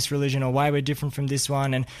different from this religion, or why we're different from this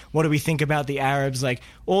one, and what do we think about the Arabs? Like,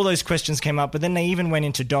 all those questions came up, but then they even went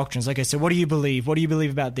into doctrines. Okay, so what do you believe? What do you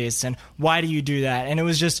believe about this? And why do you do that? And it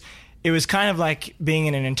was kind of like being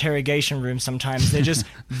in an interrogation room sometimes. They're just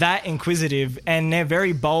that inquisitive, and they're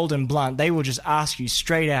very bold and blunt. They will just ask you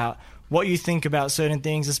straight out what you think about certain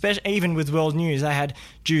things, especially even with world news. I had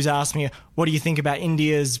Jews ask me, what do you think about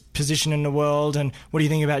India's position in the world, and what do you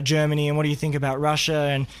think about Germany, and what do you think about Russia?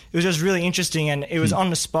 And it was just really interesting, and it was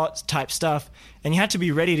on-the-spot type stuff, and you had to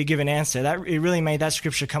be ready to give an answer. It really made that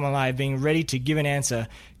scripture come alive, being ready to give an answer,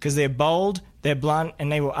 because they're bold, they're blunt,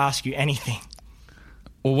 and they will ask you anything.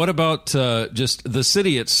 Well, what about just the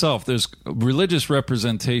city itself? There's religious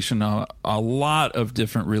representation, a lot of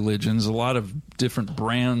different religions, a lot of different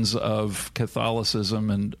brands of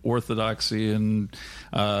Catholicism and Orthodoxy, and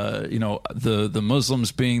the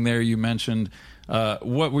Muslims being there. You mentioned.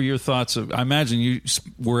 What were your thoughts of? I imagine you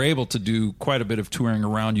were able to do quite a bit of touring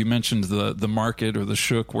around. You mentioned the market or the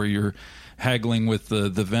shuk where you're haggling with the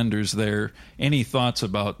vendors there. Any thoughts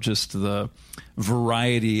about just the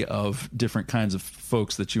variety of different kinds of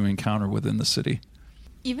folks that you encounter within the city?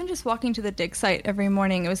 Even just walking to the dig site every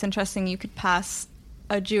morning, it was interesting. You could pass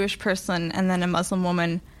a Jewish person and then a Muslim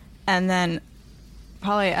woman and then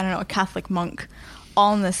probably, a Catholic monk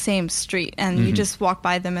all in the same street. And you just walk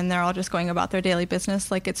by them and they're all just going about their daily business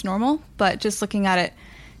like it's normal. But just looking at it,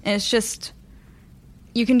 and it's just,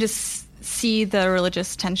 you can just see the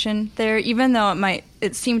religious tension there, even though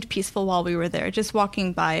it seemed peaceful while we were there, just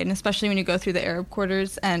walking by, and especially when you go through the Arab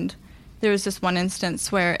quarters. And there was this one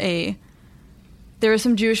instance where there were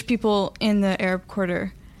some Jewish people in the Arab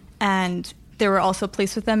quarter, and there were also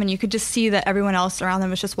police with them, and you could just see that everyone else around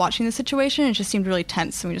them was just watching the situation. It just seemed really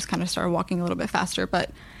tense, and we just kind of started walking a little bit faster.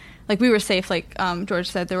 But we were safe. Like George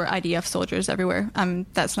said, there were IDF soldiers everywhere.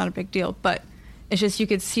 That's not a big deal, but it's just you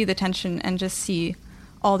could see the tension and just see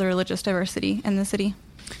all the religious diversity in the city.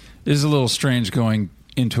 It is a little strange going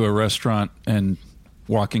into a restaurant and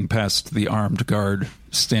walking past the armed guard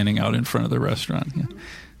standing out in front of the restaurant. Yeah.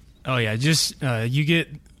 Oh, yeah. Just you get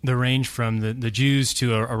the range from the Jews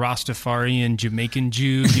to a Rastafarian Jamaican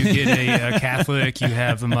Jew. You get a Catholic. You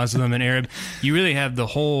have a Muslim and Arab. You really have the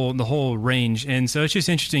whole range. And so it's just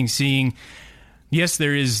interesting seeing. Yes,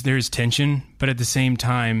 there is tension, but at the same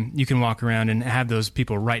time, you can walk around and have those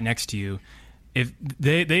people right next to you. If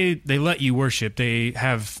they let you worship, they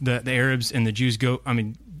have the Arabs and the Jews go. I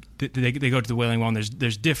mean, they go to the Wailing Wall. And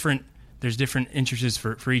there's different interests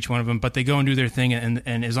for each one of them, but they go and do their thing.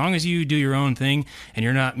 And as long as you do your own thing and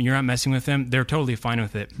you're not messing with them, they're totally fine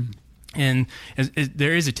with it. And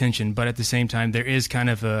there is a tension, but at the same time, there is kind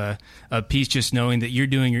of a peace just knowing that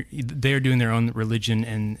they're doing their own religion,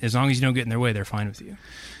 and as long as you don't get in their way, they're fine with you.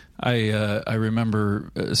 I remember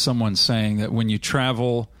someone saying that when you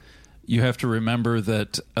travel, you have to remember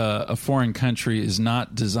that a foreign country is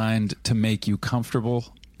not designed to make you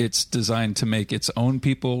comfortable. It's designed to make its own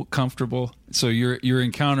people comfortable. So you're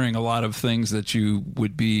encountering a lot of things that you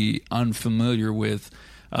would be unfamiliar with.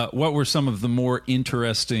 What were some of the more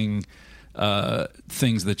interesting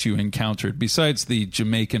things that you encountered besides the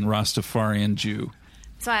Jamaican Rastafarian Jew?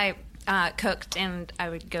 So I cooked, and I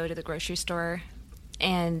would go to the grocery store,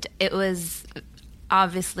 and it was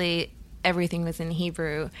obviously everything was in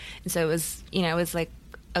Hebrew, and so it was like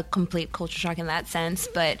a complete culture shock in that sense.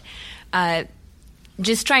 But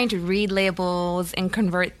just trying to read labels and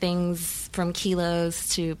convert things from kilos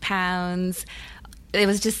to pounds, it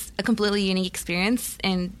was just a completely unique experience.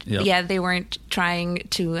 And they weren't trying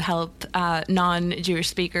to help non-Jewish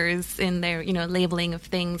speakers in their labeling of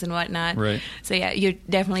things and whatnot. Right. So you're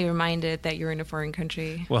definitely reminded that you're in a foreign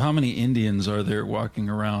country. Well, how many Indians are there walking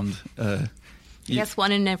around? I guess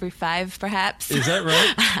 1 in every 5, perhaps. Is that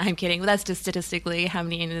right? I'm kidding. Well, that's just statistically how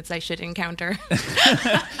many Indians I should encounter.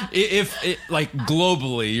 If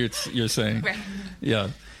globally, you're saying, right? Yeah.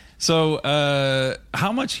 So,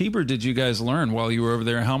 how much Hebrew did you guys learn while you were over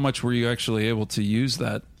there? How much were you actually able to use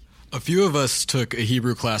that? A few of us took a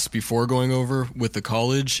Hebrew class before going over with the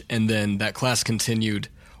college, and then that class continued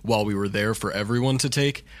while we were there for everyone to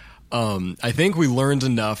take. I think we learned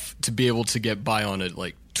enough to be able to get by on it,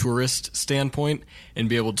 tourist standpoint and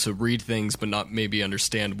be able to read things but not maybe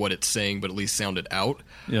understand what it's saying, but at least sound it out.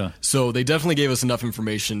 Yeah. So they definitely gave us enough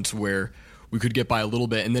information to where we could get by a little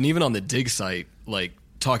bit. And then even on the dig site, like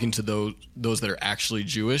talking to those that are actually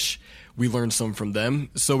Jewish, we learned some from them.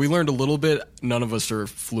 So we learned a little bit. None of us are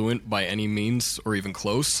fluent by any means or even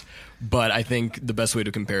close. But I think the best way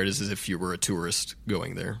to compare it is as if you were a tourist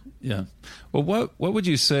going there. Yeah. Well, what would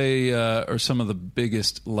you say are some of the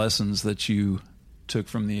biggest lessons that you took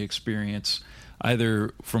from the experience,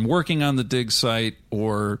 either from working on the dig site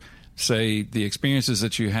or, say, the experiences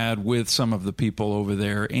that you had with some of the people over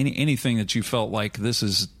there? Anything that you felt like this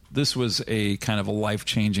was a kind of a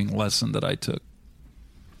life-changing lesson that I took?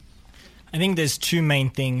 I think there's two main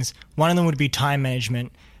things. One of them would be time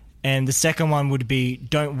management, and the second one would be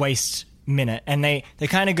don't waste minute. And they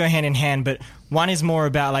kind of go hand in hand, but one is more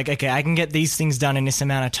about like, okay, I can get these things done in this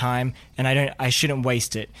amount of time, and I shouldn't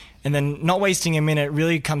waste it. And then not wasting a minute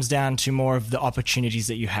really comes down to more of the opportunities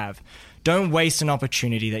that you have. Don't waste an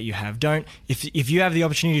opportunity that you have. If you have the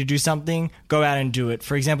opportunity to do something, go out and do it.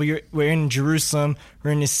 For example, we're in Jerusalem,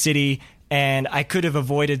 we're in this city, and I could have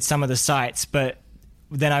avoided some of the sites, but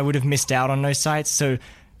then I would have missed out on those sites. So,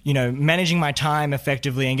 managing my time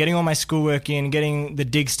effectively and getting all my schoolwork in, getting the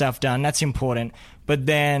dig stuff done, that's important. But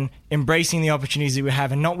then embracing the opportunities that we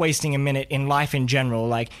have and not wasting a minute in life in general,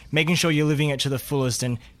 like making sure you're living it to the fullest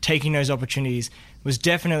and taking those opportunities was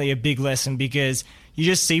definitely a big lesson, because you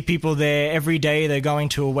just see people there every day. They're going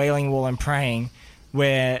to a Wailing Wall and praying,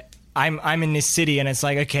 where I'm in this city and it's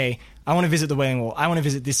like, okay, I want to visit the Wailing Wall. I want to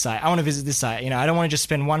visit this site. I want to visit this site. I don't want to just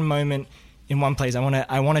spend one moment in one place. I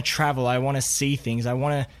want to travel. I want to see things. I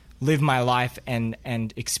want to live my life and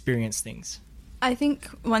experience things. I think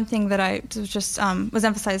one thing that was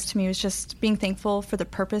emphasized to me was just being thankful for the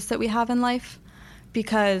purpose that we have in life,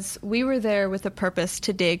 because we were there with a purpose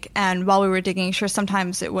to dig, and while we were digging, sure,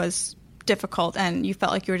 sometimes it was difficult and you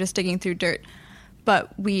felt like you were just digging through dirt,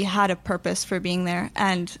 but we had a purpose for being there.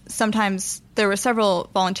 And sometimes there were several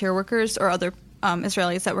volunteer workers or other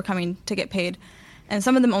Israelis that were coming to get paid, and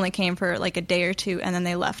some of them only came for like a day or two and then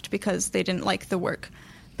they left because they didn't like the work.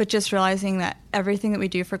 But just realizing that everything that we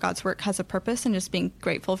do for God's work has a purpose, and just being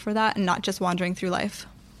grateful for that and not just wandering through life.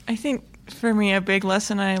 I think for me, a big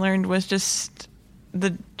lesson I learned was just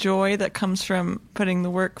the joy that comes from putting the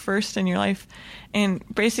work first in your life. And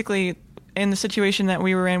basically, in the situation that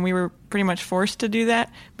we were in, we were pretty much forced to do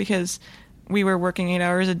that, because we were working 8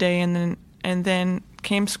 hours a day, and then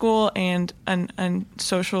came school and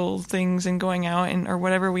social things and going out or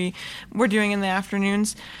whatever we were doing in the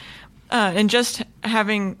afternoons. And just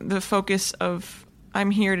having the focus of,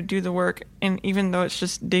 I'm here to do the work, and even though it's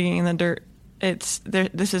just digging in the dirt,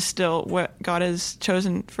 this is still what God has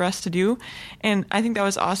chosen for us to do. And I think that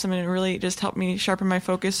was awesome, and it really just helped me sharpen my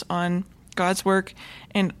focus on God's work,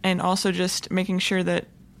 and also just making sure that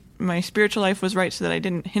my spiritual life was right so that I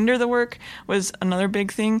didn't hinder the work was another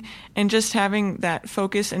big thing. And just having that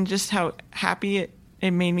focus and just how happy it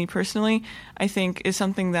made me personally, I think is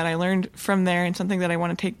something that I learned from there, and something that I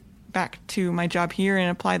want to take back to my job here and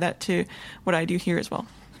apply that to what I do here as well.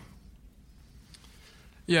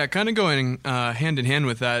 Yeah, kind of going hand in hand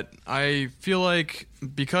with that, I feel like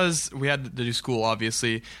because we had to do school,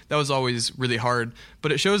 obviously, that was always really hard.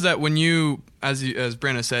 But it shows that when you, as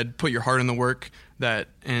Brandon said, put your heart in the work, that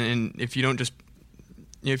and if you don't just,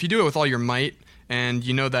 if you do it with all your might, and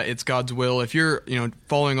you know that it's God's will, if you're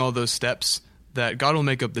following all those steps, that God will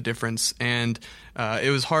make up the difference. And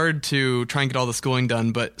it was hard to try and get all the schooling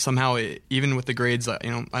done, but somehow, even with the grades, I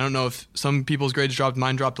don't know if some people's grades dropped,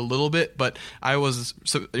 mine dropped a little bit, but I was,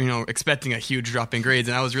 expecting a huge drop in grades,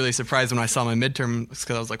 and I was really surprised when I saw my midterms,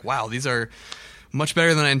 because I was like, wow, these are much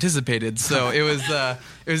better than I anticipated. So it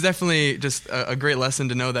was definitely just a great lesson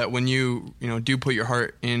to know that when you do put your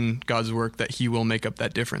heart in God's work, that He will make up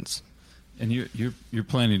that difference. And you're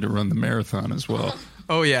planning to run the marathon as well.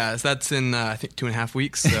 Oh, yeah. So that's in, I think, 2.5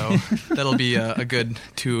 weeks. So that'll be a good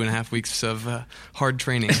 2.5 weeks of hard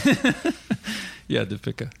training. Yeah,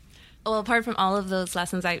 Deepika. Well, apart from all of those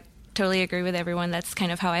lessons, I totally agree with everyone. That's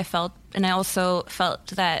kind of how I felt. And I also felt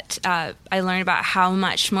that I learned about how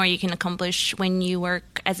much more you can accomplish when you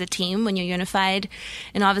work as a team, when you're unified.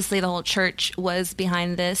 And obviously the whole church was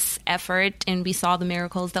behind this effort, and we saw the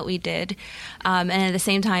miracles that we did. And at the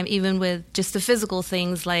same time, even with just the physical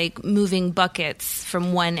things like moving buckets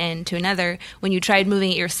from one end to another, when you tried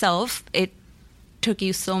moving it yourself, it took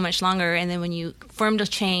you so much longer. And then when you formed a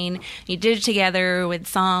chain, you did it together with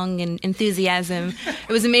song and enthusiasm,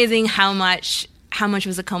 it was amazing how much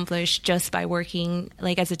was accomplished just by working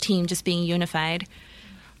like as a team, just being unified.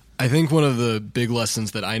 I think one of the big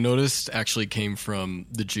lessons that I noticed actually came from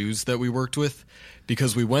the Jews that we worked with,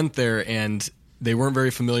 because we went there and they weren't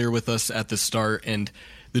very familiar with us at the start, and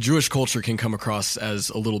the Jewish culture can come across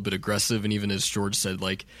as a little bit aggressive, and even as George said,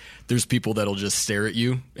 like, there's people that'll just stare at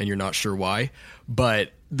you and you're not sure why.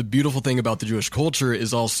 But the beautiful thing about the Jewish culture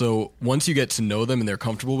is also, once you get to know them and they're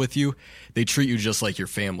comfortable with you, they treat you just like your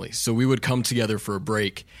family. So we would come together for a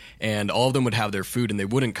break, and all of them would have their food, and they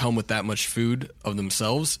wouldn't come with that much food of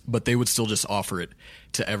themselves, but they would still just offer it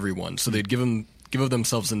to everyone. So they'd give of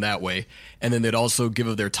themselves in that way, and then they'd also give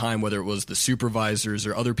of their time, whether it was the supervisors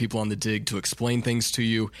or other people on the dig, to explain things to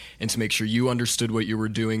you and to make sure you understood what you were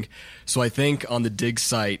doing. So I think on the dig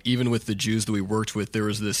site, even with the Jews that we worked with, there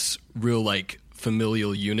was this real like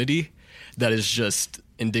familial unity that is just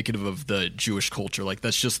indicative of the Jewish culture. Like,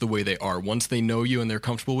 that's just the way they are. Once they know you and they're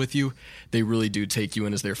comfortable with you, they really do take you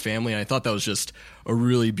in as their family. And I thought that was just a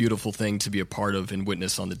really beautiful thing to be a part of and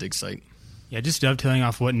witness on the dig site. Yeah, just dovetailing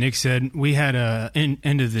off what Nick said, we had a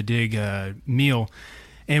end of the dig meal,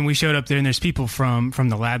 and we showed up there, and there's people from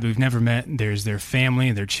the lab that we've never met. There's their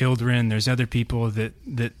family, their children. There's other people that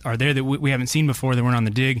are there that we haven't seen before, that weren't on the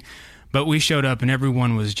dig. But we showed up, and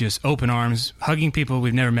everyone was just open arms, hugging people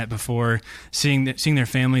we've never met before, seeing their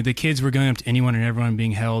family. The kids were going up to anyone and everyone,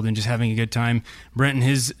 being held and just having a good time. Brent and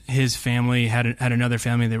his family had another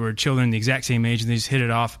family that were children the exact same age, and they just hit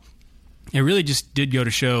it off. It really just did go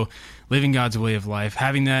to show living God's way of life,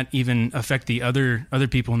 having that even affect the other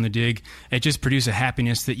people in the dig. It just produced a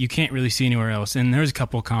happiness that you can't really see anywhere else. And there was a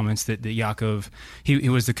couple of comments that Yaakov, he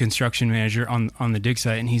was the construction manager on the dig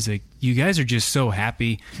site, and he's like, "You guys are just so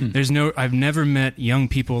happy. I've never met young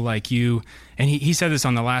people like you." And he said this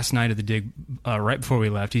on the last night of the dig, right before we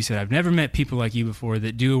left. He said, "I've never met people like you before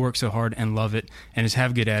that do work so hard and love it and just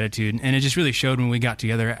have good attitude." And it just really showed when we got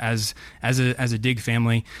together as a dig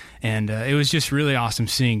family. And it was just really awesome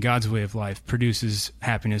seeing God's way of life produces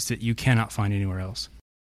happiness that you cannot find anywhere else.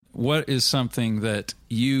 What is something that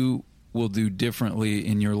you will do differently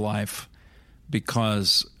in your life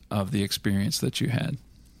because of the experience that you had?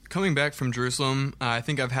 Coming back from Jerusalem, I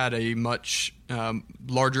think I've had a much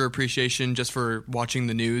larger appreciation just for watching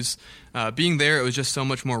the news. Being there, it was just so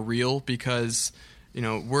much more real because,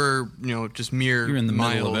 we're, just mere You're in the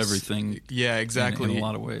miles. middle of everything. Yeah, exactly. In a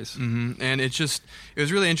lot of ways. Mm-hmm. And it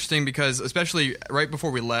was really interesting because, especially right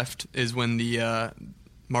before we left, is when the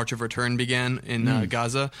March of Return began in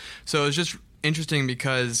Gaza. So it was just interesting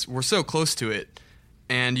because we're so close to it.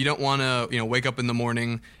 And you don't want to, wake up in the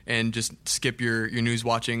morning and just skip your news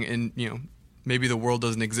watching, and maybe the world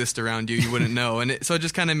doesn't exist around you. You wouldn't know, and so it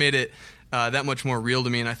just kind of made it that much more real to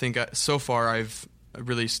me. And I think so far I've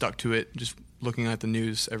really stuck to it, just looking at the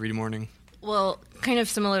news every morning. Well, kind of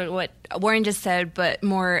similar to what Warren just said, but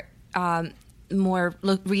more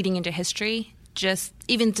reading into history.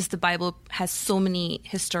 Even the Bible has so many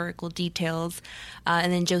historical details,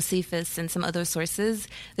 and then Josephus and some other sources.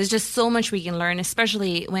 There's just so much we can learn,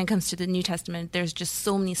 especially when it comes to the New Testament. There's just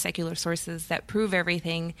so many secular sources that prove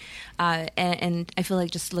everything, and I feel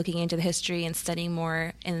like just looking into the history and studying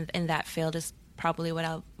more in that field is probably what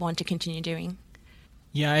I'll want to continue doing.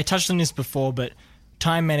 Yeah, I touched on this before, but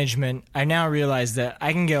time management, I now realize that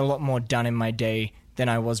I can get a lot more done in my day than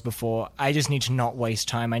I was before. I just need to not waste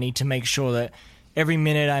time. I need to make sure that every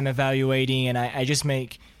minute I'm evaluating, and I just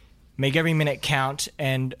make every minute count,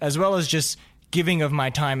 and as well as just giving of my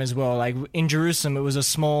time as well. Like in Jerusalem, it was a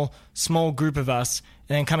small group of us,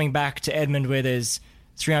 and then coming back to Edmond where there's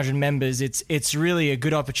 300 members, it's really a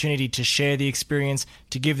good opportunity to share the experience,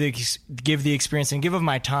 to give the experience and give of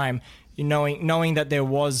my time, knowing that there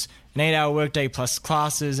was an 8-hour workday plus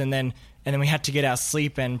classes, and then we had to get our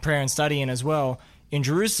sleep and prayer and study in as well. In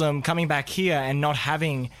Jerusalem, coming back here and not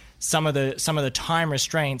having some of the time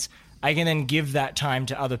restraints, I can then give that time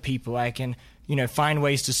to other people. I can, find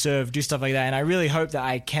ways to serve, do stuff like that. And I really hope that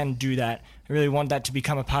I can do that. I really want that to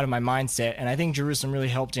become a part of my mindset. And I think Jerusalem really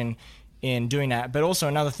helped in doing that. But also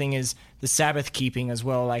another thing is the Sabbath keeping as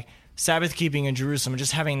well. Like Sabbath keeping in Jerusalem,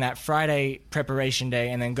 just having that Friday preparation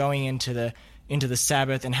day and then going into the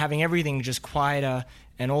Sabbath and having everything just quieter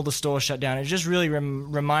and all the stores shut down. It just really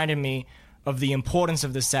reminded me of the importance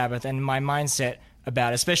of the Sabbath and my mindset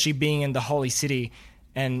about, especially being in the holy city,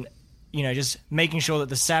 and just making sure that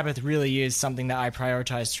the Sabbath really is something that I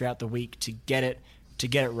prioritize throughout the week to get it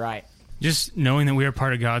right. Just knowing that we are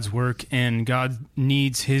part of God's work, and God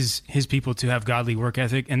needs his people to have godly work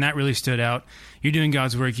ethic, and that really stood out. You're doing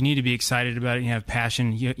God's work. You need to be excited about it. You have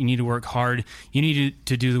passion. You need to work hard. You need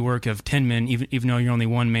to do the work of 10 men, even though you're only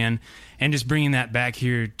one man, and just bringing that back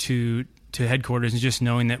here to to headquarters and just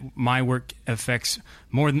knowing that my work affects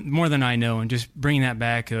more than I know, and just bringing that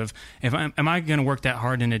back of, am I going to work that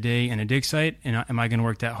hard in a day in a dig site, and am I going to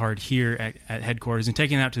work that hard here at headquarters, and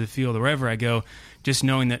taking it out to the field or wherever I go, just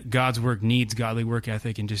knowing that God's work needs godly work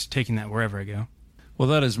ethic, and just taking that wherever I go. Well,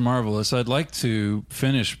 that is marvelous. I'd like to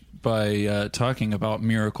finish by talking about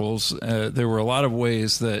miracles. There were a lot of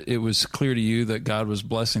ways that it was clear to you that God was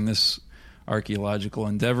blessing this archaeological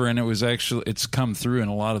endeavor, and it's come through in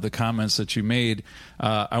a lot of the comments that you made.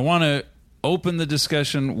 I want to open the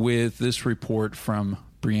discussion with this report from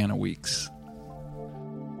Brianna Weeks.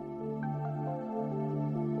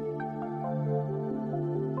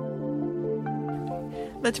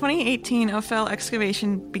 The 2018 Ophel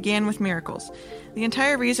excavation began with miracles. The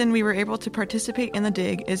entire reason we were able to participate in the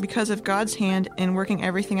dig is because of God's hand in working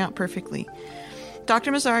everything out perfectly.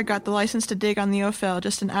 Dr. Mazar got the license to dig on the Ophel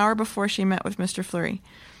just an hour before she met with Mr. Fleury.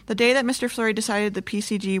 The day that Mr. Fleury decided the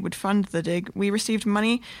PCG would fund the dig, we received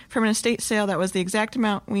money from an estate sale that was the exact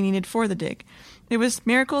amount we needed for the dig. It was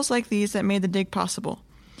miracles like these that made the dig possible.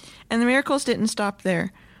 And the miracles didn't stop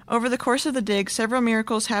there. Over the course of the dig, several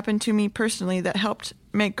miracles happened to me personally that helped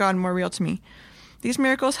make God more real to me. These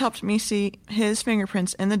miracles helped me see His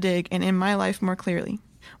fingerprints in the dig and in my life more clearly.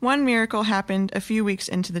 One miracle happened a few weeks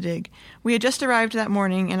into the dig. We had just arrived that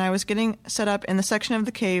morning, and I was getting set up in the section of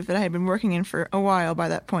the cave that I had been working in for a while by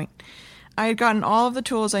that point. I had gotten all of the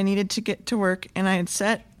tools I needed to get to work, and I had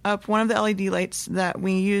set up one of the LED lights that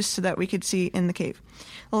we used so that we could see in the cave.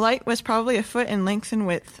 The light was probably a foot in length and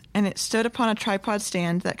width, and it stood upon a tripod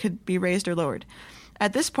stand that could be raised or lowered.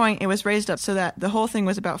 At this point, it was raised up so that the whole thing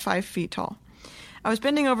was about 5 feet tall. I was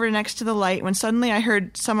bending over next to the light when suddenly I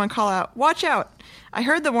heard someone call out, "Watch out!" I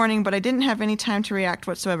heard the warning, but I didn't have any time to react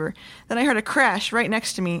whatsoever. Then I heard a crash right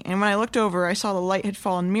next to me, and when I looked over, I saw the light had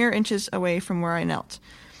fallen mere inches away from where I knelt.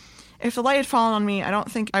 If the light had fallen on me, I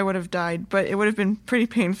don't think I would have died, but it would have been pretty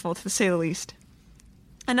painful, to say the least.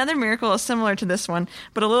 Another miracle is similar to this one,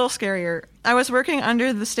 but a little scarier. I was working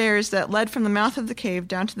under the stairs that led from the mouth of the cave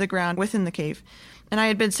down to the ground within the cave, and I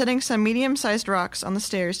had been setting some medium-sized rocks on the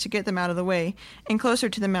stairs to get them out of the way and closer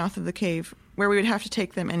to the mouth of the cave, where we would have to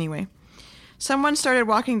take them anyway. Someone started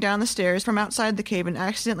walking down the stairs from outside the cave and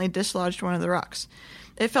accidentally dislodged one of the rocks.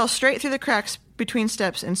 It fell straight through the cracks between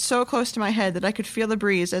steps and so close to my head that I could feel the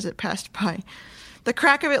breeze as it passed by. The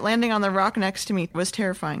crack of it landing on the rock next to me was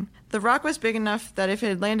terrifying. The rock was big enough that if it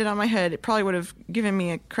had landed on my head, it probably would have given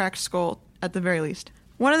me a cracked skull at the very least.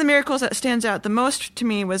 One of the miracles that stands out the most to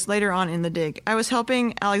me was later on in the dig. I was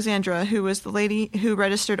helping Alexandra, who was the lady who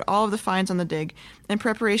registered all of the finds on the dig, in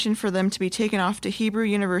preparation for them to be taken off to Hebrew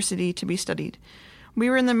University to be studied. We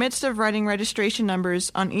were in the midst of writing registration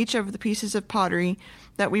numbers on each of the pieces of pottery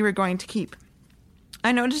that we were going to keep.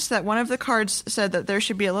 I noticed that one of the cards said that there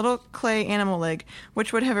should be a little clay animal leg,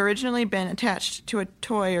 which would have originally been attached to a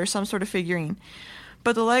toy or some sort of figurine.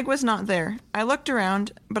 But the leg was not there. I looked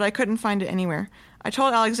around, but I couldn't find it anywhere. I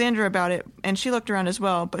told Alexandra about it, and she looked around as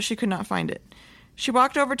well, but she could not find it. She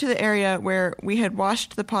walked over to the area where we had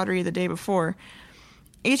washed the pottery the day before.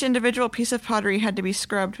 Each individual piece of pottery had to be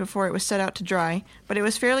scrubbed before it was set out to dry, but it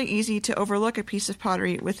was fairly easy to overlook a piece of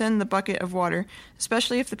pottery within the bucket of water,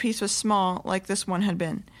 especially if the piece was small, like this one had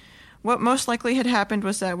been. What most likely had happened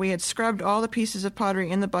was that we had scrubbed all the pieces of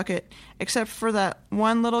pottery in the bucket, except for that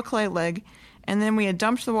one little clay leg, and then we had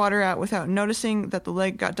dumped the water out without noticing that the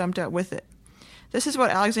leg got dumped out with it. This is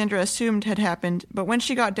what Alexandra assumed had happened, but when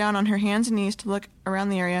she got down on her hands and knees to look around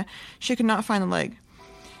the area, she could not find the leg.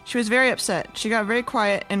 She was very upset. She got very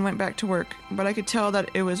quiet and went back to work, but I could tell that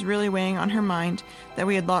it was really weighing on her mind that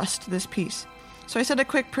we had lost this piece. So I said a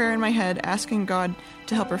quick prayer in my head, asking God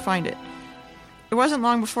to help her find it. It wasn't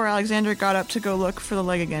long before Alexandra got up to go look for the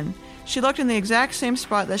leg again. She looked in the exact same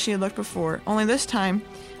spot that she had looked before, only this time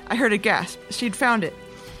I heard a gasp. She'd found it.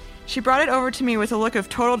 She brought it over to me with a look of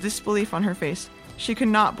total disbelief on her face. She could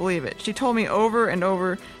not believe it. She told me over and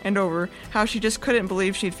over and over how she just couldn't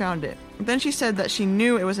believe she'd found it. Then she said that she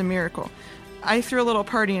knew it was a miracle. I threw a little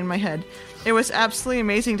party in my head. It was absolutely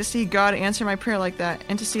amazing to see God answer my prayer like that,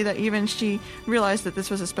 and to see that even she realized that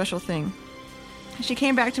this was a special thing. She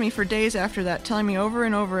came back to me for days after that, telling me over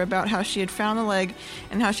and over about how she had found the leg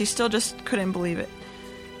and how she still just couldn't believe it.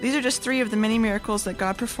 These are just 3 of the many miracles that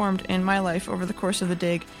God performed in my life over the course of the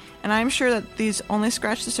dig, and I am sure that these only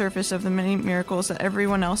scratch the surface of the many miracles that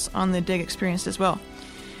everyone else on the dig experienced as well.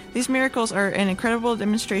 These miracles are an incredible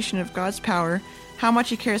demonstration of God's power, how much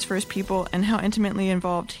He cares for His people, and how intimately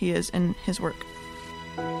involved He is in His work.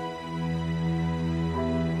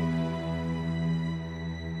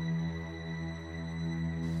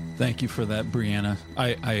 Thank you for that, Brianna.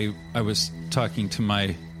 I was talking to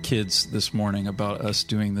my kids this morning about us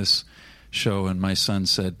doing this show, and my son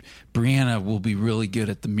said, Brianna will be really good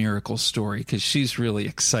at the miracle story because she's really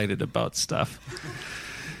excited about stuff.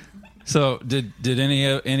 So did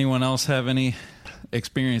anyone else have any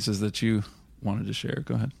experiences that you wanted to share?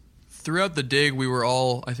 Go ahead. Throughout the dig, we were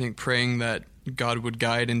all, I think, praying that God would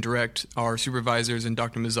guide and direct our supervisors and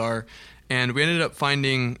Dr. Mazar. And we ended up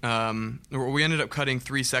we ended up cutting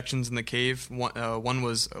 3 sections in the cave. One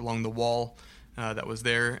was along the wall that was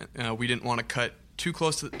there. We didn't want to cut too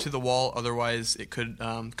close to the wall, otherwise it could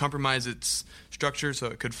compromise its structure, so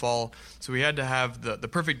it could fall. So we had to have the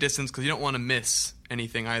perfect distance, because you don't want to miss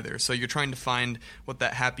anything either. So you're trying to find what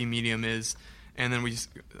that happy medium is. And then we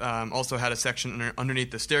also had a section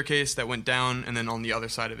underneath the staircase that went down, and then on the other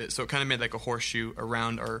side of it. So it kind of made like a horseshoe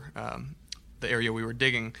around the area we were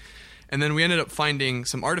digging. And then we ended up finding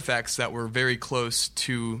some artifacts that were very close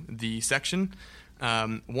to the section.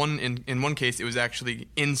 In one case, it was actually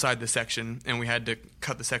inside the section, and we had to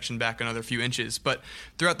cut the section back another few inches. But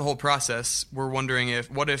throughout the whole process, we're wondering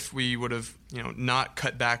what if we would have, not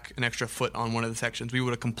cut back an extra foot on one of the sections? We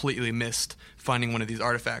would have completely missed finding one of these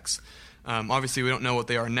artifacts. Obviously, we don't know what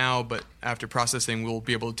they are now, but after processing, we'll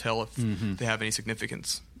be able to tell if they have any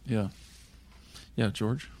significance. Yeah,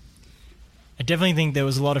 George? I definitely think there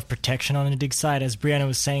was a lot of protection on the dig site, as Brianna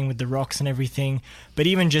was saying, with the rocks and everything. But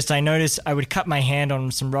even just, I noticed I would cut my hand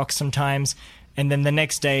on some rocks sometimes, and then the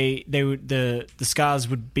next day the scars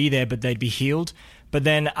would be there, but they'd be healed. But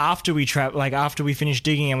then after we finished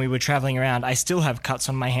digging and we were traveling around, I still have cuts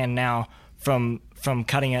on my hand now from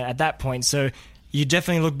cutting it at that point. So you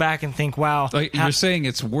definitely look back and think, wow. You're saying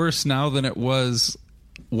it's worse now than it was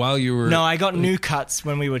while you were... No, I got new cuts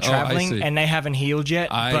when we were traveling, and they haven't healed yet.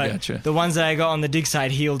 But gotcha. The ones that I got on the dig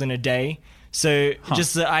site healed in a day. So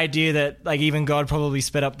just the idea that even God probably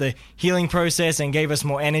sped up the healing process and gave us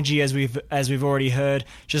more energy, as we've already heard.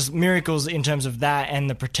 Just miracles in terms of that and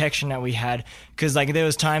the protection that we had. Because there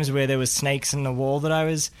was times where there was snakes in the wall that I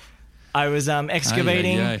was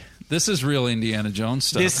excavating. This is real Indiana Jones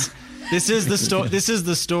stuff. This is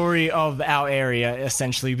the story of our area,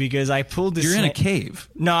 essentially, because I pulled this... You're in a cave.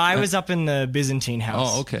 No, I was up in the Byzantine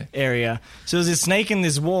house area. So there's a snake in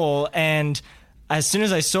this wall, and as soon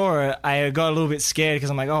as I saw it, I got a little bit scared, because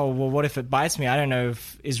I'm like, oh, well, what if it bites me? I don't know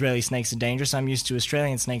if Israeli snakes are dangerous. I'm used to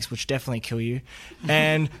Australian snakes, which definitely kill you.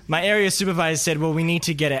 And my area supervisor said, well, we need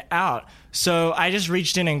to get it out. So I just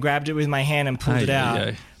reached in and grabbed it with my hand and pulled it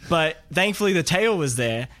out. But thankfully the tail was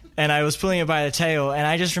there, and I was pulling it by the tail, and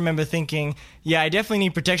I just remember thinking, I definitely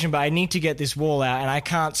need protection, but I need to get this wall out, and I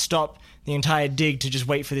can't stop the entire dig to just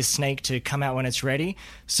wait for this snake to come out when it's ready.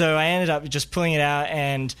 So I ended up just pulling it out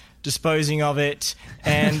and disposing of it,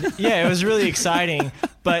 and it was really exciting.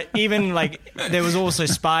 But even there was also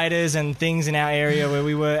spiders and things in our area where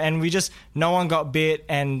we were, and no one got bit,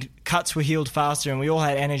 and cuts were healed faster, and we all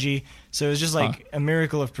had energy. So it was just a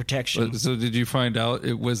miracle of protection. So did you find out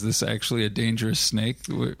was this actually a dangerous snake?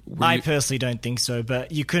 I personally don't think so,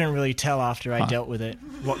 but you couldn't really tell after I dealt with it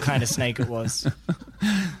what kind of snake it was.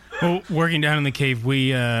 Well, working down in the cave, we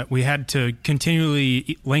had to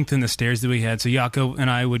continually lengthen the stairs that we had. So Jaco and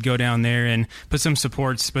I would go down there and put some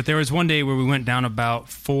supports. But there was one day where we went down about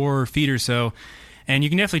 4 feet or so, and you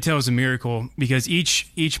can definitely tell it was a miracle, because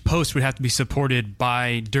each post would have to be supported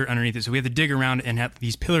by dirt underneath it. So we had to dig around and have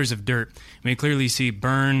these pillars of dirt. We clearly see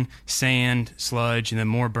burn, sand, sludge, and then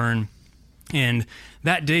more burn. And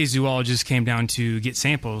that day, zoologists came down to get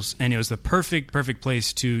samples, and it was the perfect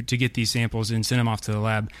place to get these samples and send them off to the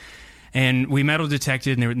lab. And we metal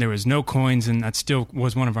detected, and there was no coins, and that still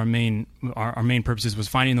was one of our main purposes, was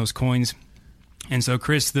finding those coins. And so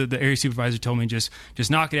Chris, the area supervisor, told me just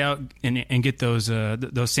knock it out and get those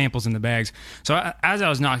samples in the bags. So as I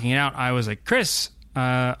was knocking it out, I was like, Chris,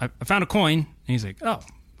 I found a coin. And he's like, oh,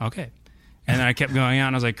 okay. And then I kept going out,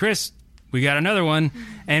 and I was like, Chris, we got another one.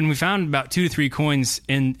 And we found about 2 to 3 coins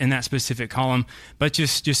in that specific column. But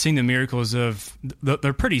just seeing the miracles of,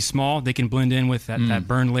 they're pretty small. They can blend in with that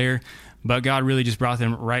burn layer. But God really just brought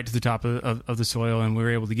them right to the top of the soil, and we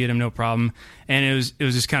were able to get them no problem. And it was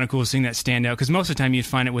just kind of cool seeing that stand out, because most of the time you'd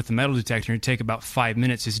find it with the metal detector. It'd take about 5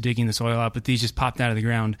 minutes just digging the soil out, but these just popped out of the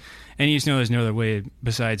ground. And you just know there's no other way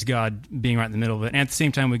besides God being right in the middle of it. And at the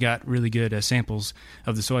same time, we got really good samples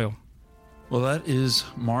of the soil. Well, that is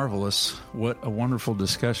marvelous. What a wonderful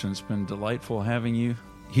discussion. It's been delightful having you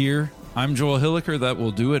here. I'm Joel Hilliker. That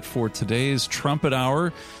will do it for today's Trumpet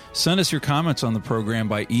Hour. Send us your comments on the program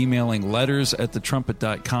by emailing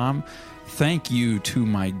letters@thetrumpet.com. Thank you to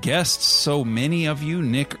my guests, so many of you: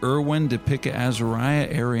 Nick Irwin, Dipika Azariah,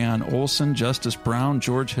 Ariane Olson, Justice Brown,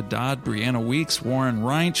 George Haddad, Brianna Weeks, Warren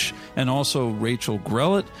Reinsch, and also Rachel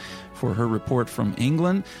Grellett for her report from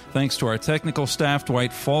England. Thanks to our technical staff,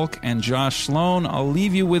 Dwight Falk and Josh Sloan. I'll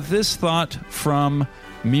leave you with this thought from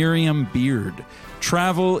Miriam Beard.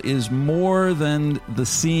 Travel is more than the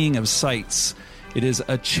seeing of sights. It is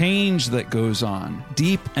a change that goes on,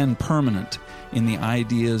 deep and permanent, in the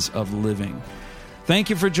ideas of living. Thank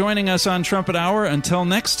you for joining us on Trumpet Hour. Until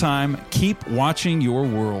next time, keep watching your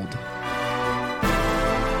world.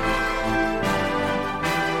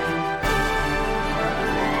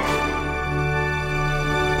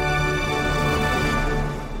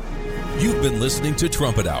 You've been listening to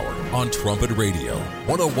Trumpet Hour on Trumpet Radio,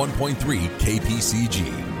 101.3 KPCG,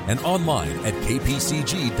 and online at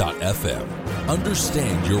kpcg.fm.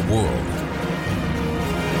 Understand your world.